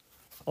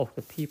 of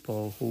the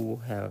people who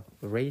have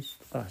raised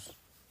us,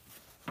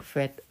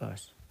 fed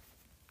us,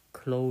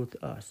 clothed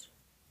us,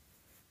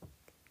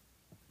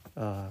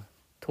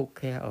 took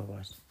care of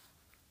us,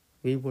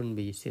 we wouldn't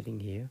be sitting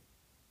here.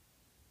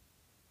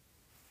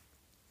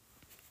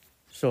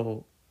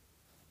 So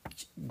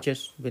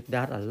just with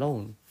that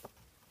alone,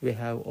 we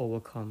have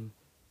overcome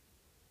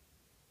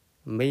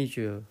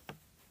major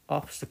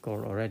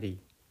obstacle already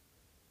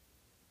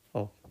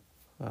of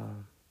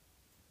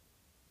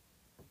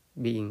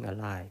being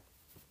alive.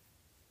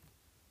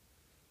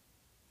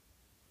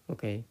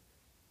 Okay,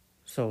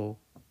 so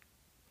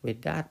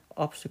with that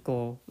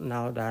obstacle,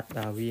 now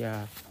that we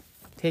are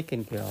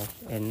taken care of,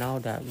 and now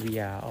that we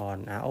are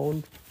on our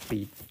own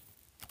feet,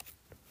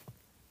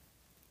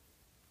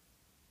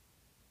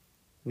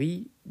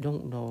 we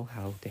don't know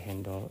how to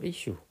handle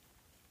issue.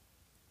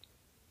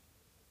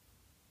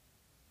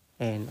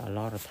 And a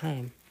lot of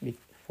time,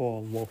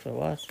 for most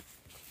of us,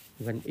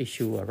 when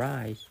issue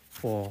arise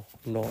for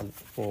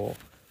normal,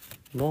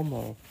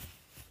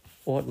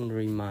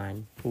 ordinary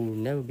mind who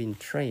never been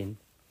trained,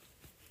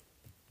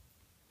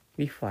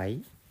 we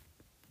fight,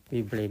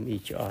 we blame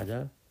each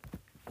other,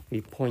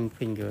 we point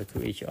finger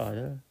to each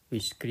other, we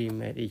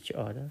scream at each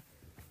other,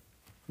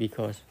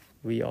 because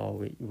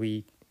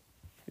when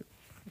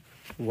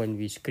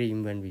we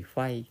scream, when we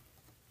fight,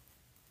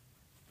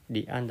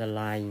 the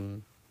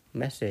underlying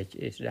message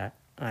is that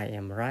I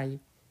am right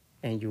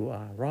and you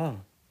are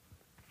wrong.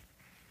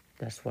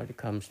 That's what it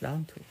comes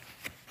down to.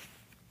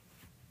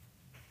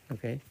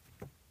 Okay?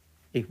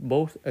 If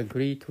both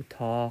agree to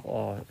talk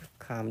or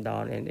calm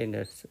down and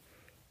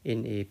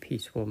in a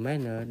peaceful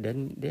manner,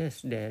 then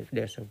there's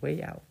a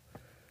way out.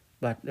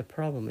 But the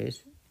problem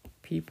is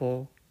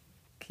people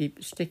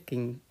keep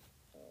sticking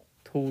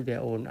to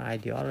their own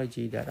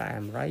ideology that I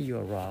am right,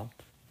 you're wrong.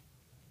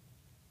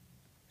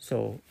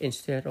 So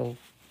instead of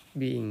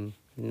being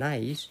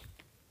nice,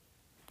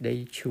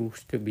 they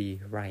choose to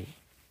be right.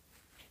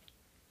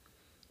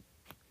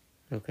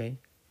 Okay?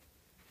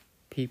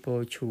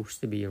 People choose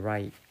to be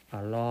right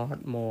a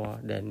lot more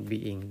than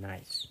being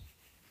nice.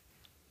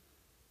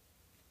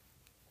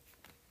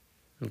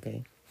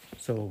 Okay?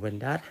 So when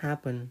that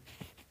happens,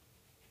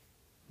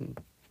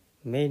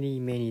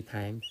 many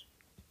times,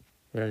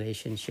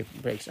 relationship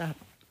breaks up.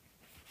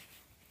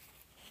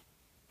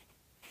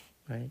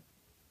 Right?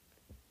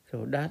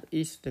 So that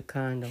is the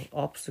kind of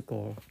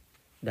obstacle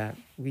that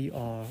we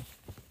all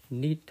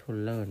need to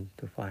learn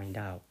to find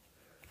out.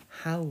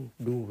 How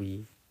do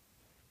we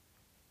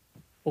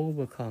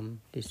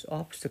overcome this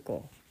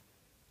obstacle,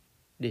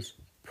 this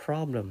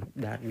problem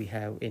that we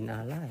have in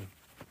our life,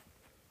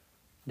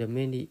 the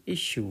many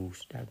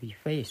issues that we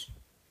face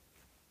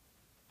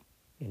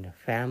in the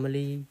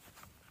family,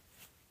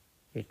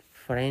 with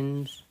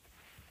friends,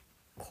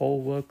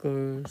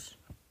 co-workers,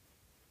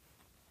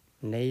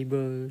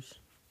 neighbors?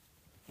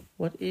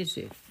 What is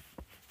it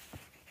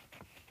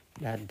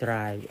that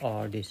drives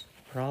all this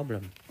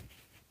problem?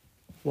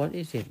 What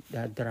is it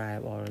that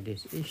drives all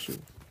this issue?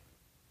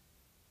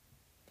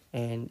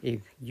 And if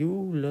you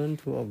learn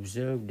to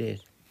observe this,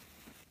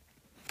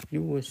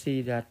 you will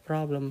see that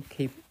problem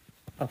keep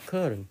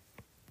occurring.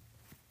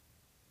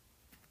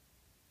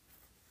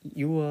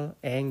 You are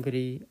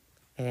angry,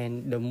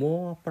 and the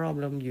more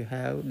problem you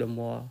have, the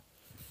more,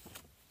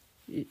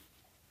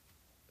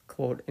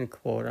 quote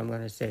unquote, I'm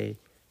going to say,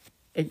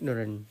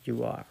 ignorant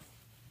you are.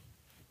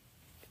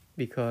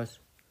 Because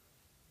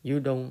you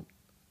don't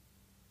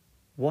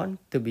want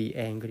to be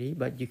angry,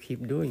 but you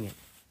keep doing it.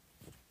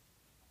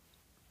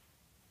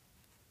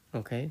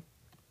 Okay?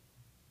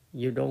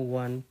 You don't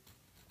want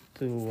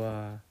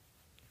to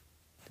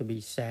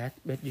be sad,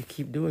 but you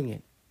keep doing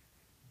it.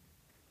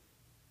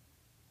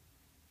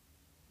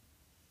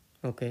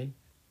 Okay?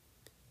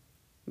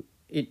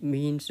 It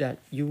means that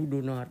you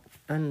do not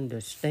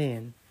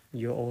understand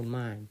your own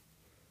mind.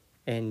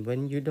 And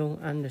when you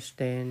don't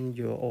understand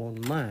your own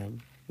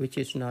mind, which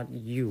is not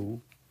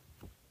you,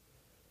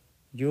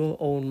 your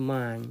own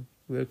mind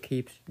will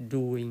keep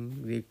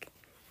doing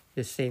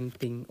the same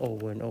thing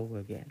over and over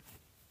again.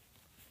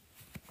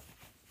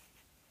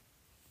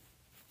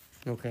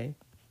 Okay?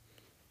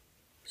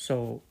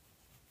 So,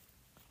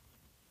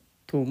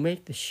 to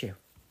make the shift,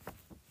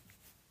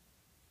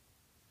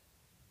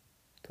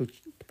 to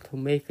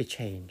make a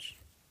change,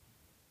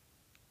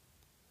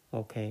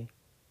 okay,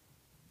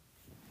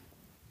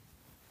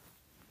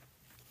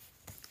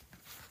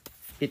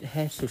 it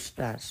has to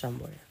start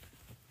somewhere.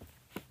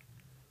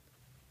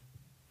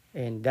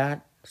 And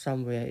that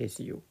somewhere is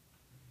you.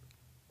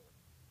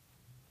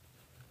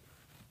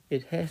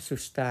 It has to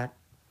start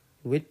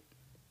with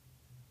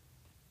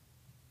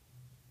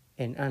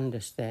an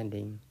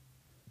understanding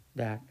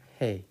that,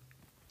 hey,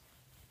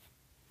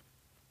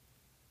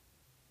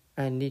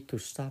 I need to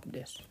stop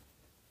this.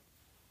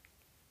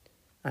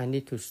 I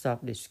need to stop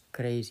this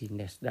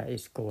craziness that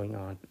is going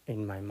on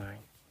in my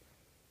mind,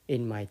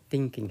 in my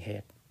thinking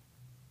head.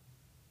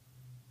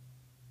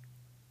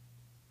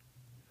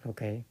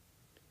 Okay?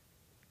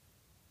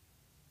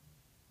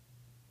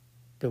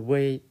 The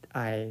way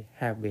I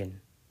have been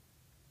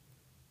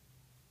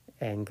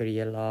angry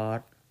a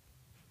lot,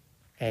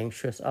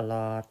 anxious a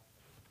lot,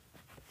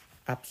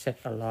 upset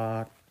a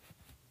lot,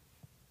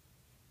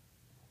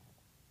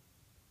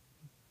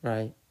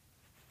 right?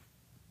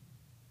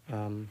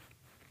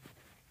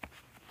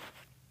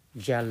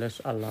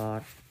 Jealous a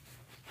lot.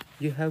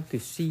 You have to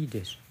see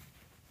this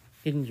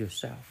in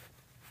yourself.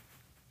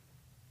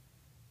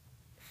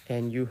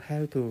 And you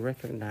have to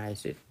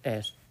recognize it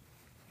as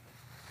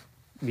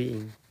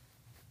being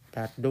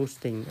that those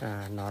things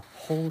are not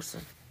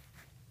wholesome.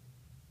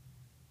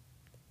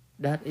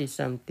 That is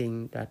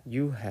something that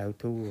you have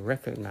to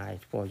recognize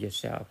for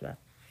yourself, that,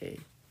 hey,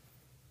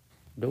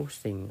 those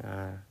things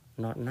are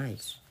not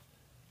nice.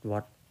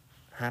 What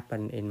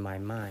happened in my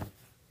mind,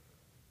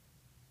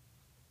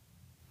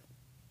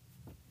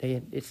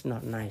 it's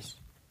not nice.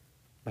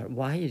 But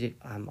why is it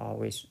I'm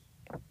always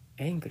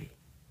angry?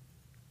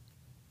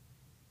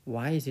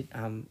 Why is it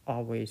I'm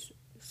always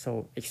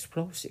so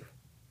explosive?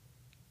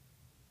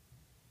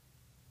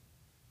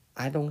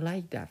 I don't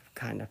like that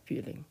kind of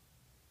feeling.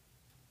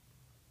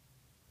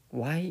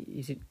 Why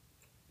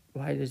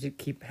does it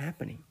keep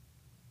happening?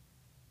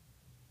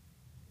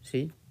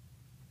 See?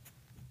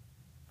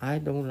 I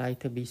don't like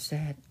to be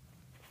sad.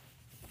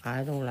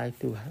 I don't like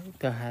to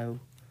have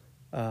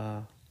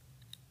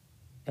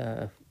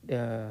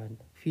the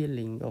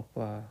feeling of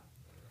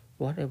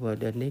whatever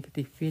the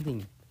negative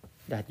feeling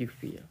that you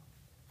feel.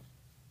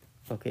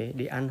 Okay,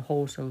 the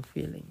unwholesome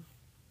feeling.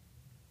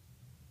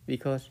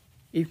 Because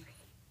if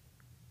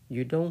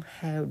you don't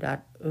have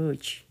that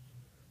urge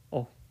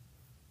of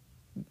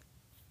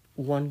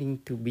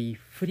wanting to be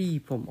free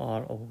from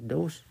all of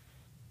those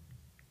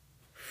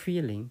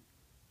feelings,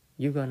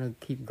 you're gonna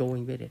keep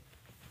going with it.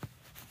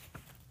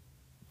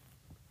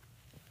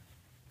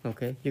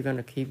 Okay, you're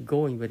gonna keep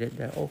going with it.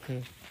 That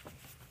okay,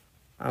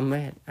 I'm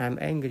mad, I'm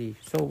angry.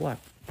 So what?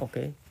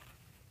 Okay.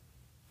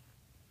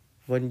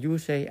 When you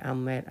say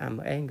I'm mad,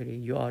 I'm angry,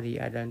 you already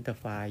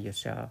identify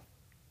yourself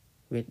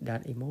with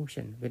that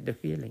emotion, with the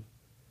feeling.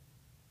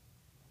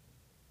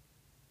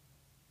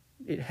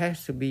 It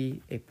has to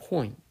be a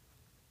point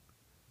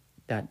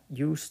that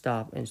you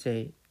stop and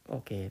say,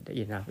 okay,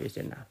 enough is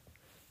enough.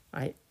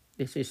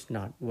 This is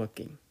not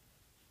working.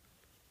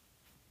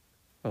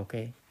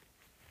 Okay.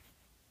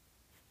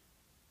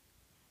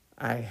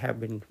 I have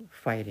been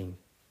fighting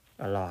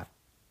a lot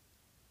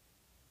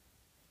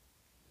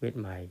with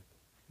my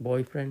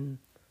boyfriend,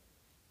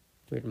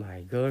 with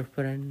my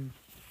girlfriend,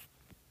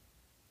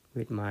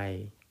 with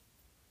my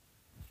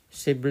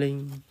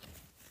sibling,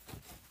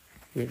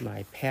 with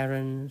my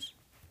parents,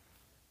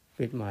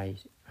 with my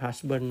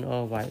husband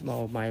or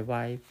my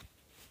wife.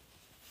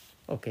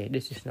 Okay,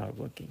 this is not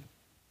working.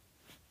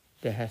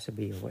 There has to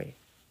be a way.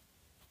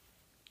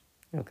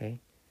 Okay,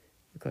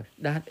 because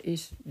that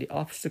is the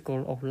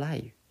obstacle of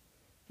life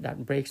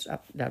that breaks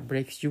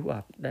you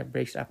up, that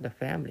breaks up the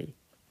family.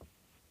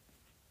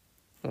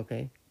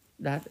 Okay,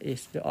 that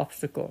is the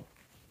obstacle.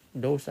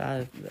 Those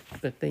are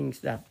the things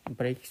that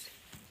breaks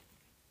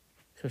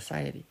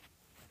society.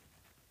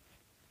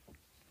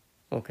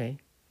 Okay,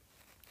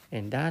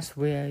 and that's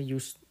where you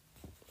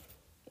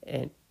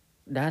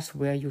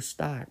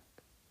start.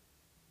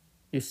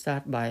 You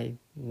start by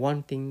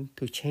wanting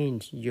to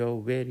change your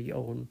very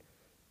own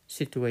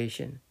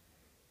situation,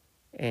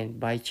 and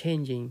by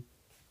changing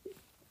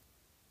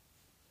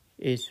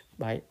is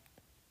by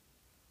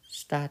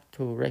start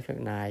to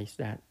recognize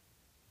that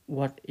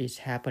what is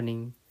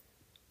happening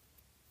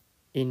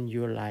in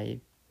your life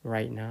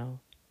right now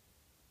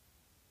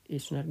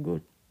is not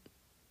good,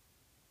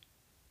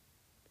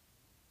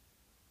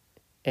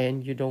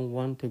 and you don't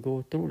want to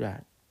go through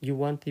that. You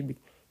want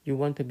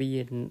to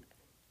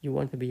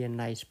be a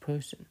nice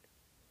person.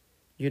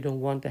 You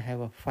don't want to have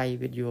a fight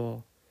with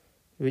your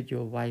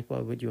wife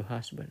or with your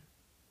husband.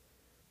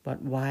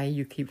 But why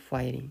you keep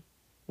fighting?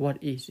 What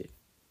is it?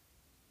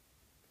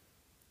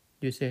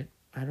 You said,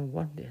 I don't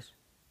want this.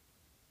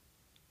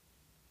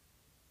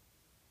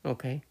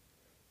 Okay?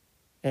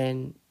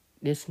 And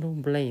there's no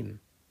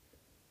blame.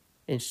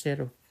 Instead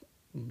of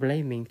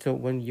blaming, so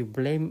when you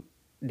blame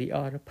the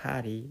other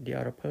party, the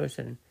other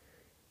person,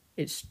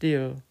 it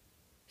still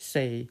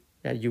say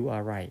that you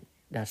are right.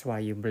 That's why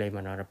you blame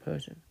another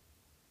person.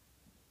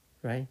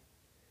 Right?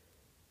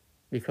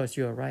 Because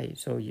you're right,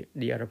 so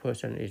the other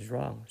person is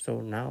wrong. So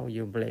now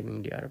you're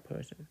blaming the other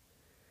person.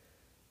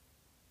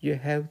 You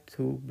have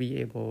to be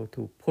able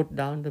to put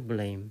down the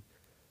blame,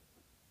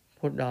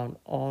 put down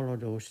all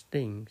of those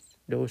things,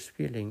 those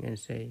feelings, and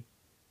say,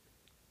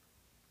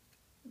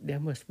 there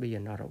must be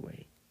another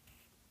way.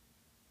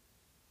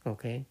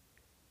 Okay?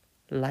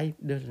 Life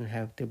doesn't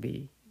have to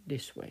be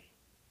this way.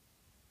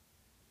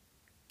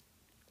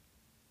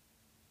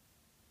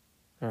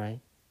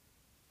 Alright?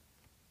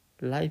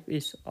 Life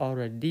is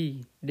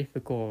already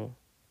difficult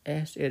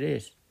as it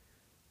is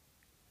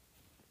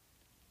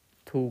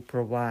to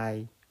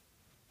provide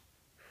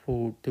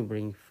food, to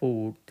bring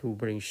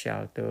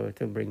shelter,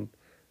 to bring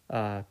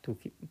to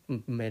keep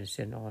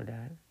medicine, all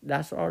that.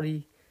 That's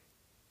already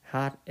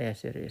hard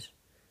as it is.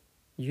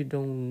 You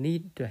don't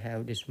need to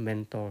have this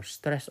mental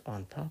stress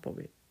on top of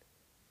it.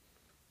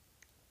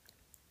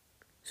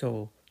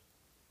 So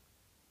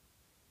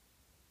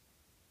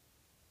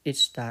it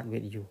starts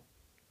with you.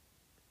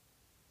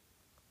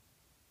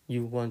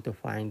 You want to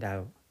find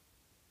out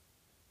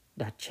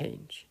that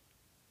change.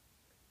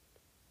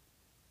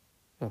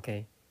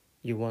 Okay?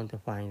 You want to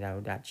find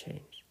out that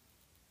change.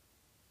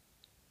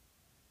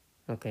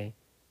 Okay?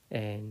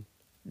 And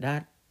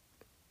that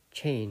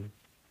change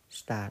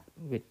starts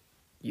with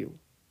you.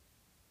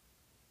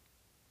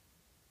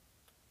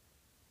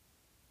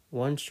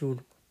 Once you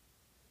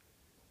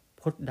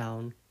put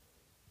down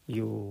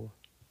your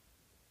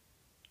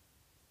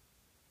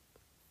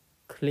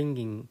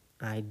clinging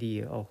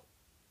idea of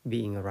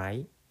being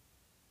right,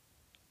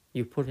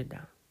 you put it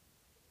down.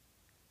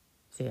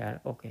 Say,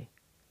 okay,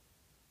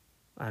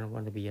 I don't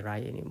want to be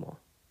right anymore.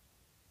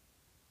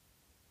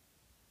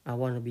 I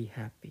want to be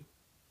happy.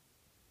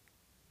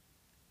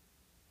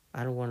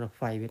 I don't want to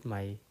fight with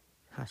my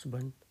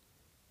husband,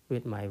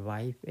 with my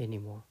wife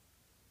anymore.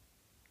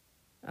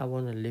 I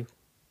want to live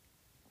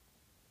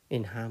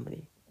in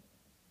harmony.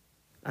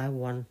 I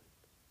want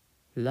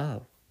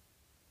love.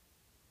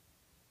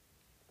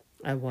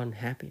 I want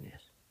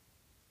happiness.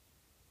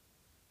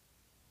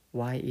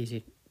 Why is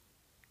it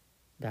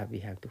that we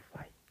have to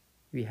fight?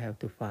 We have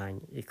to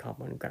find a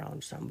common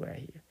ground somewhere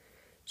here.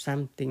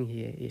 Something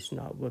here is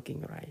not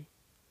working right.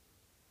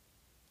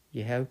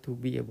 You have to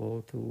be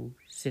able to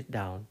sit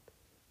down,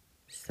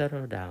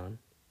 settle down,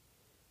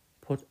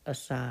 put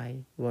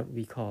aside what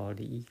we call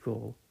the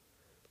ego,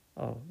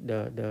 or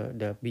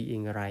the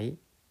being right,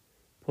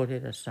 put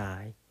it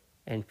aside,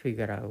 and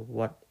figure out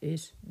what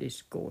is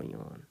this going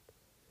on.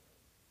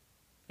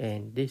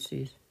 And this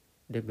is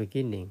the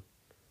beginning.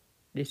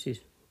 This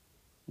is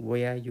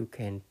where you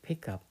can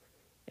pick up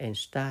and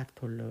start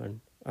to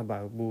learn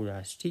about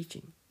Buddha's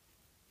teaching.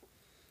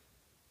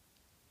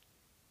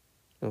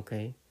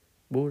 Okay?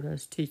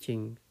 Buddha's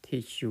teaching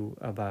teach you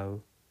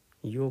about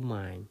your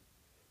mind,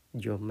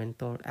 your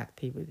mental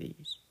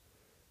activities,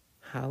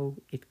 how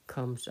it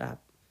comes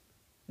up,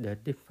 the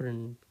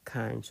different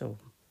kinds of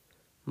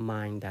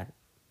mind that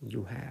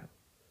you have,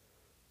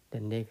 the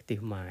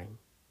negative mind,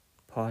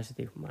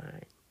 positive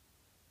mind,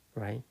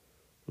 right?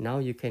 Now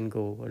you can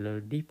go a little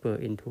deeper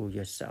into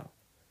yourself.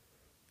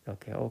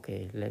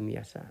 Okay, let me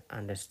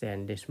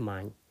understand this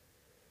mind.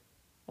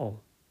 Oh,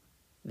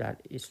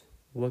 that is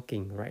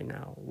working right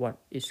now. What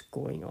is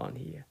going on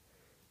here?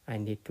 I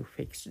need to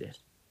fix this.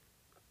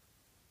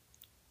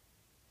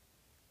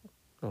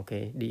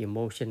 Okay, the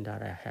emotion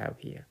that I have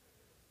here,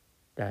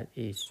 that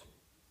is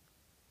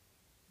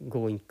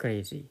going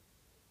crazy.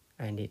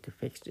 I need to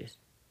fix this.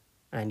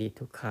 I need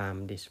to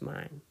calm this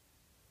mind.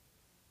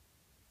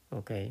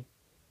 Okay,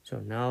 so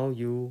now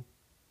you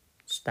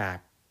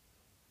start.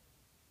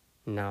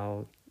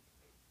 Now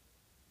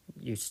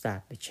you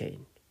start the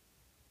change.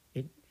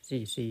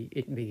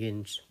 It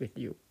begins with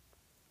you.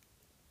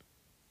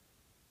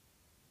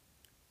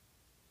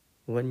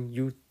 When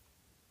you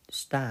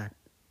start,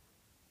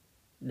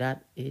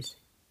 that is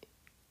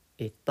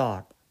a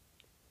thought.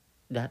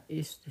 That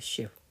is the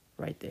shift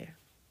right there.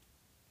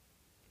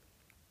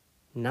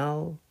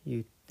 Now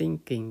you're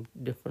thinking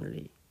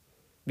differently.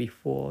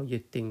 Before you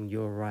think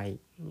you're right,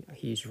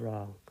 he's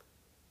wrong,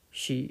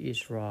 she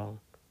is wrong,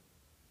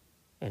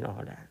 and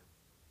all that.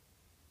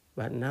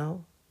 But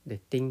now the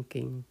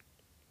thinking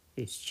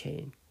is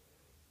changed.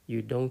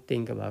 You don't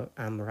think about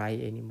I'm right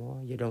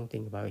anymore. You don't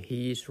think about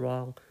he is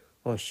wrong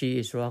or she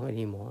is wrong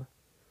anymore.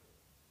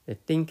 The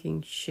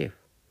thinking shift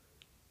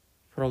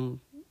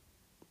from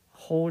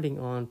holding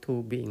on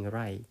to being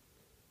right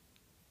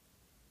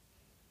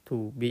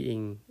to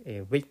being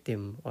a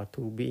victim, or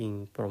to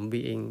being from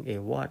being a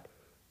what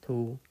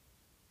to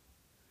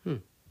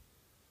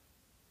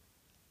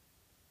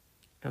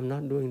I'm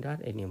not doing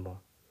that anymore.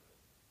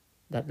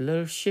 That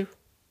little shift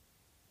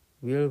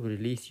will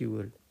release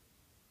you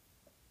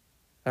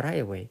right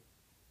away,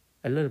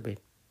 a little bit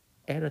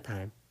at a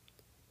time,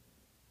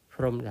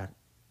 from that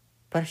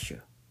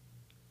pressure,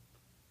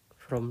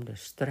 from the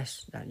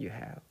stress that you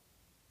have.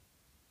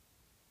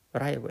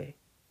 Right away,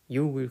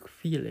 you will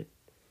feel it.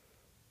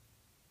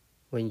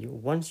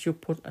 Once you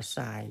put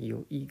aside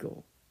your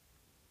ego,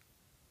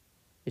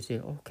 you say,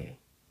 okay,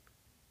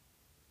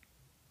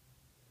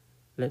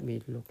 let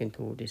me look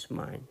into this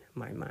mind,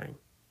 my mind,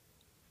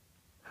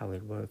 how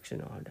it works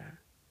and all that.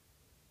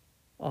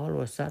 All of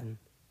a sudden,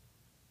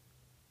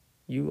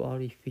 you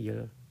already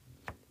feel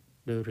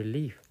the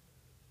relief.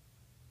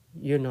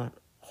 You're not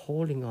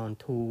holding on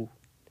to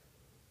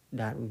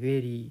that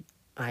very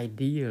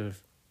ideal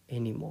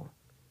anymore.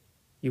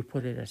 You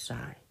put it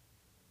aside.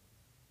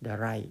 The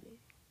right,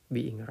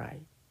 being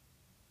right.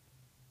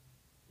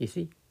 You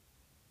see,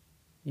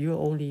 you're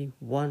only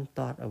one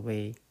thought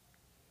away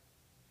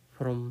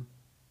from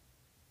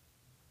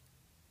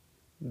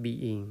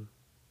being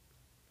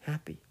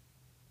happy.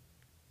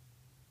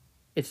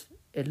 It's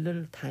a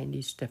little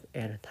tiny step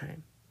at a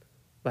time,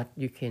 but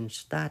you can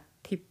start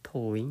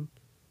tiptoeing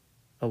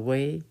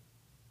away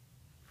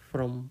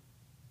from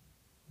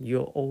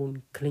your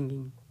own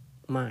clinging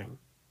mind.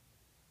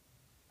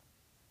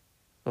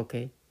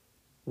 Okay,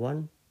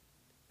 one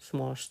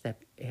small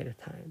step at a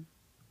time,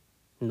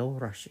 no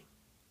rushing.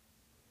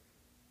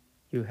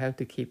 You have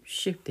to keep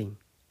shifting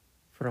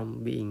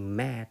from being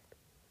mad,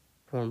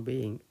 from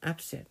being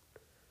upset,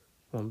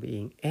 from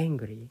being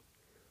angry,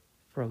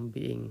 from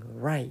being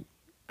right,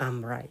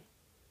 I'm right,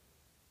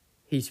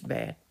 he's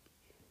bad,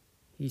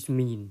 he's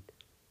mean,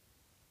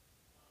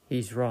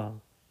 he's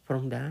wrong.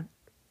 From that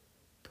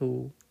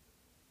to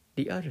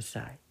the other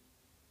side.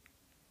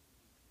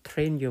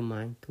 Train your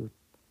mind to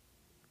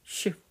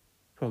shift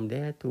from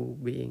there to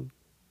being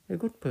a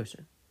good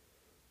person,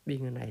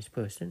 being a nice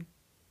person,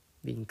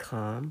 being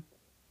calm,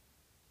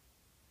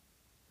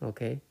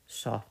 okay,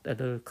 soft, a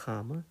little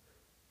calmer,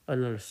 a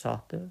little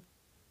softer.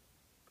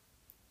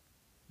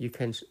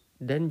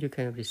 Then you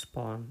can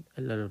respond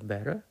a little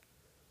better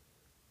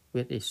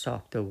with a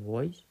softer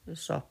voice, a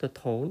softer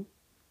tone,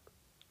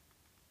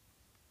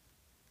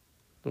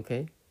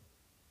 okay,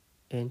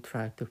 and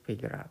try to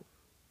figure out.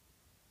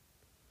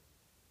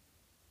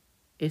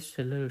 It's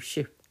a little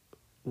shift,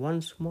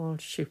 one small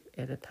shift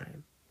at a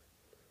time.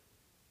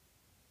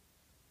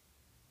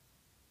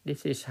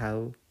 This is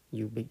how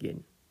you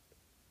begin.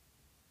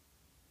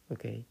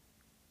 Okay,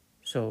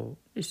 so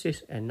this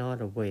is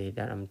another way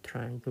that I'm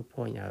trying to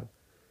point out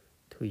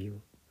to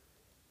you.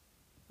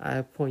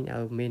 I point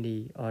out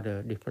many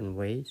other different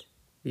ways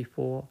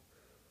before,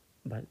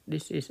 but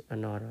this is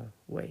another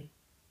way.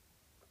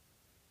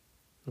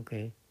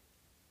 Okay,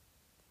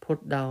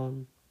 put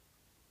down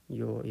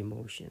your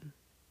emotion.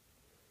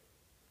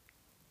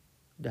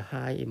 The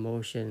high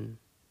emotion,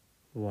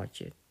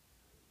 watch it.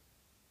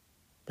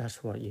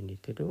 That's what you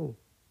need to do.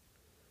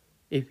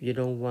 If you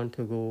don't want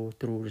to go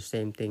through the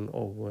same thing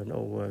over and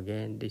over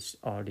again,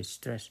 all this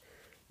stress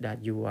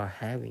that you are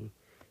having,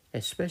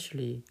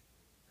 especially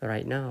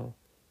right now,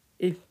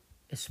 if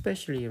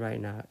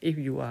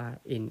you are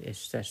in a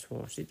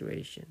stressful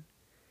situation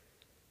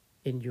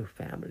in your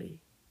family,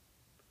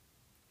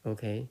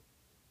 okay,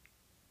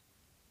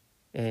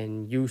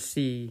 and you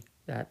see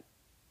that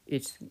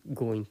it's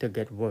going to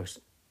get worse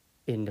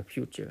in the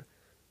future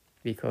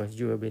because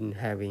you have been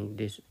having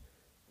this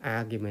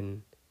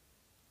argument,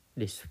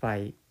 this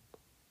fight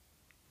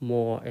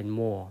more and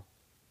more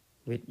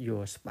with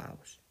your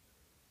spouse,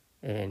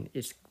 and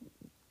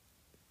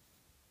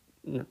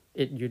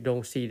you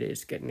don't see that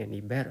it's getting any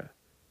better.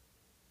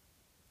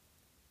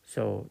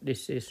 So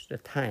this is the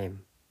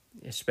time,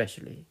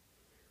 especially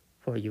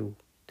for you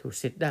to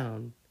sit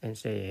down and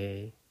say,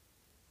 hey,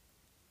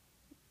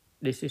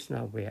 this is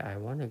not where I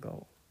want to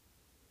go.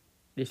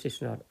 This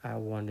is not I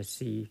want to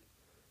see.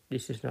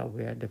 This is not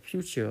where the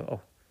future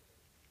of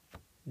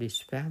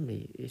this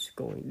family is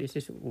going. This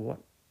is what,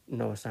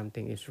 no,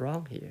 something is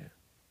wrong here.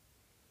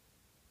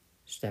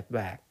 Step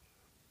back.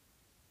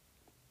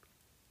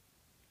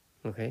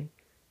 Okay?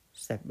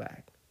 Step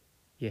back.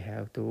 You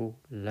have to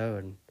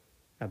learn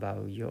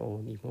about your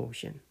own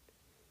emotion,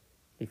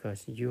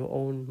 because your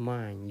own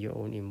mind, your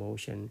own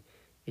emotion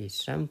is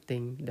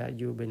something that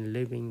you've been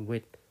living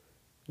with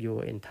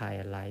your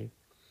entire life,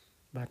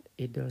 but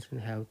it doesn't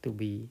have to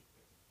be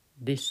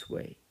this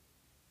way.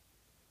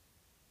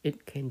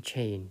 It can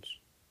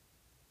change,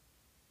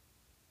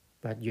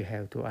 but you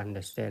have to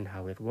understand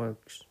how it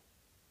works.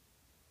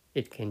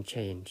 It can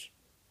change.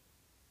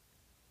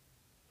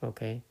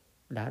 Okay?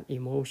 That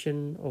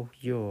emotion of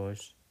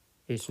yours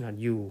is not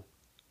you.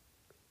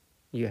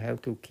 You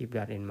have to keep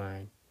that in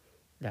mind,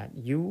 that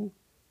you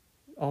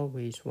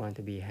always want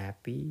to be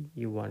happy,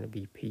 you want to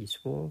be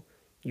peaceful,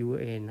 you are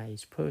a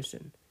nice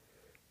person,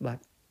 but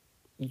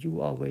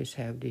you always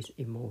have this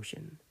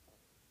emotion,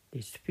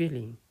 this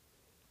feeling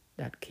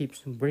that keeps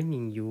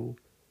bringing you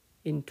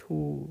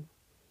into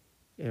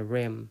a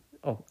realm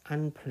of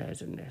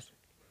unpleasantness,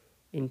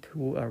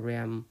 into a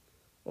realm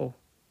of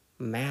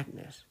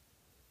madness,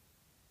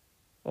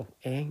 of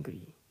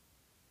angry.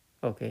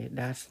 Okay,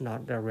 that's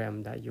not the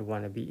realm that you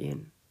want to be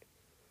in.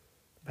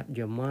 But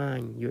your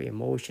mind, your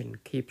emotion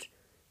keeps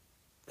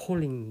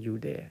pulling you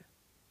there.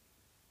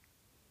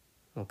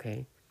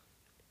 Okay,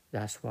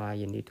 that's why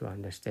you need to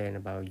understand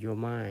about your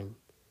mind.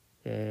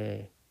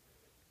 Yeah,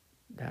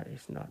 that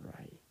is not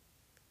right.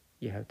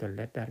 You have to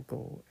let that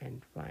go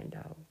and find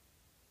out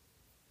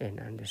and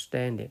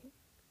understand it.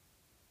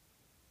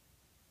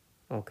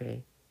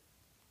 Okay,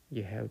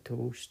 you have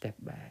to step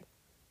back,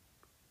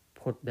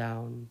 put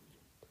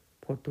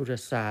to the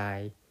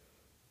side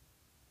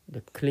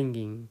the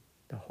clinging,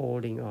 the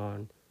holding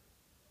on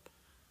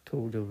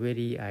to the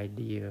very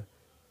idea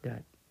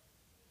that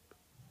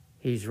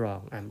he's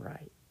wrong, I'm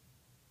right,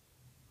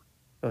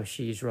 or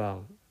she's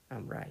wrong,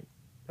 I'm right.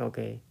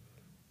 Okay,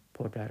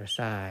 put that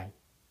aside,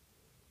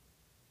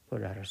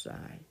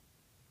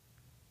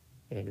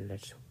 and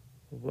let's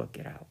work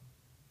it out.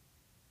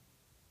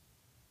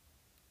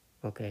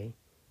 Okay,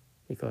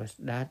 because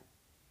that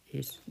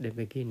is the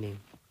beginning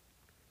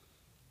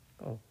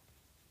of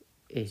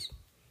a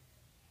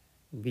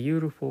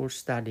beautiful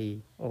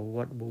study of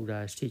what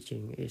Buddha's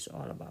teaching is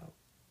all about.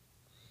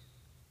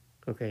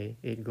 Okay,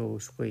 it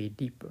goes way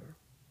deeper,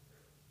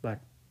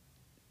 but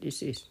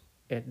this is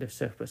at the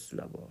surface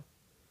level,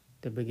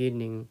 the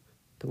beginning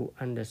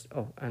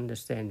of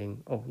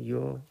understanding of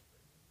your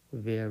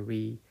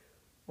very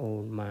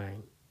own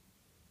mind,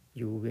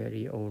 your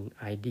very own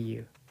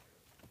idea,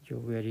 your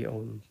very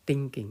own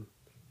thinking,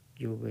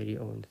 your very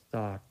own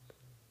thought,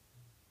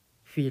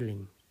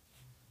 feeling,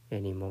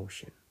 and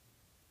emotion.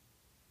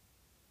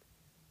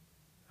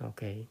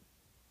 Okay,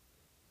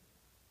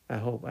 I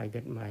hope I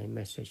get my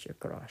message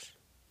across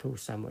to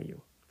some of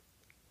you.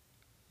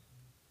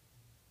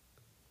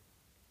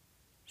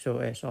 So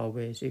as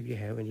always, if you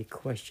have any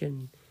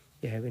question,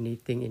 you have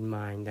anything in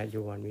mind that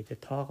you want me to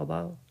talk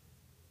about,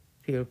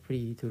 feel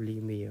free to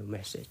leave me a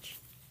message.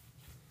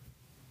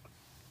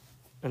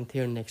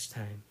 Until next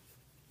time,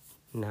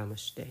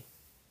 Namaste.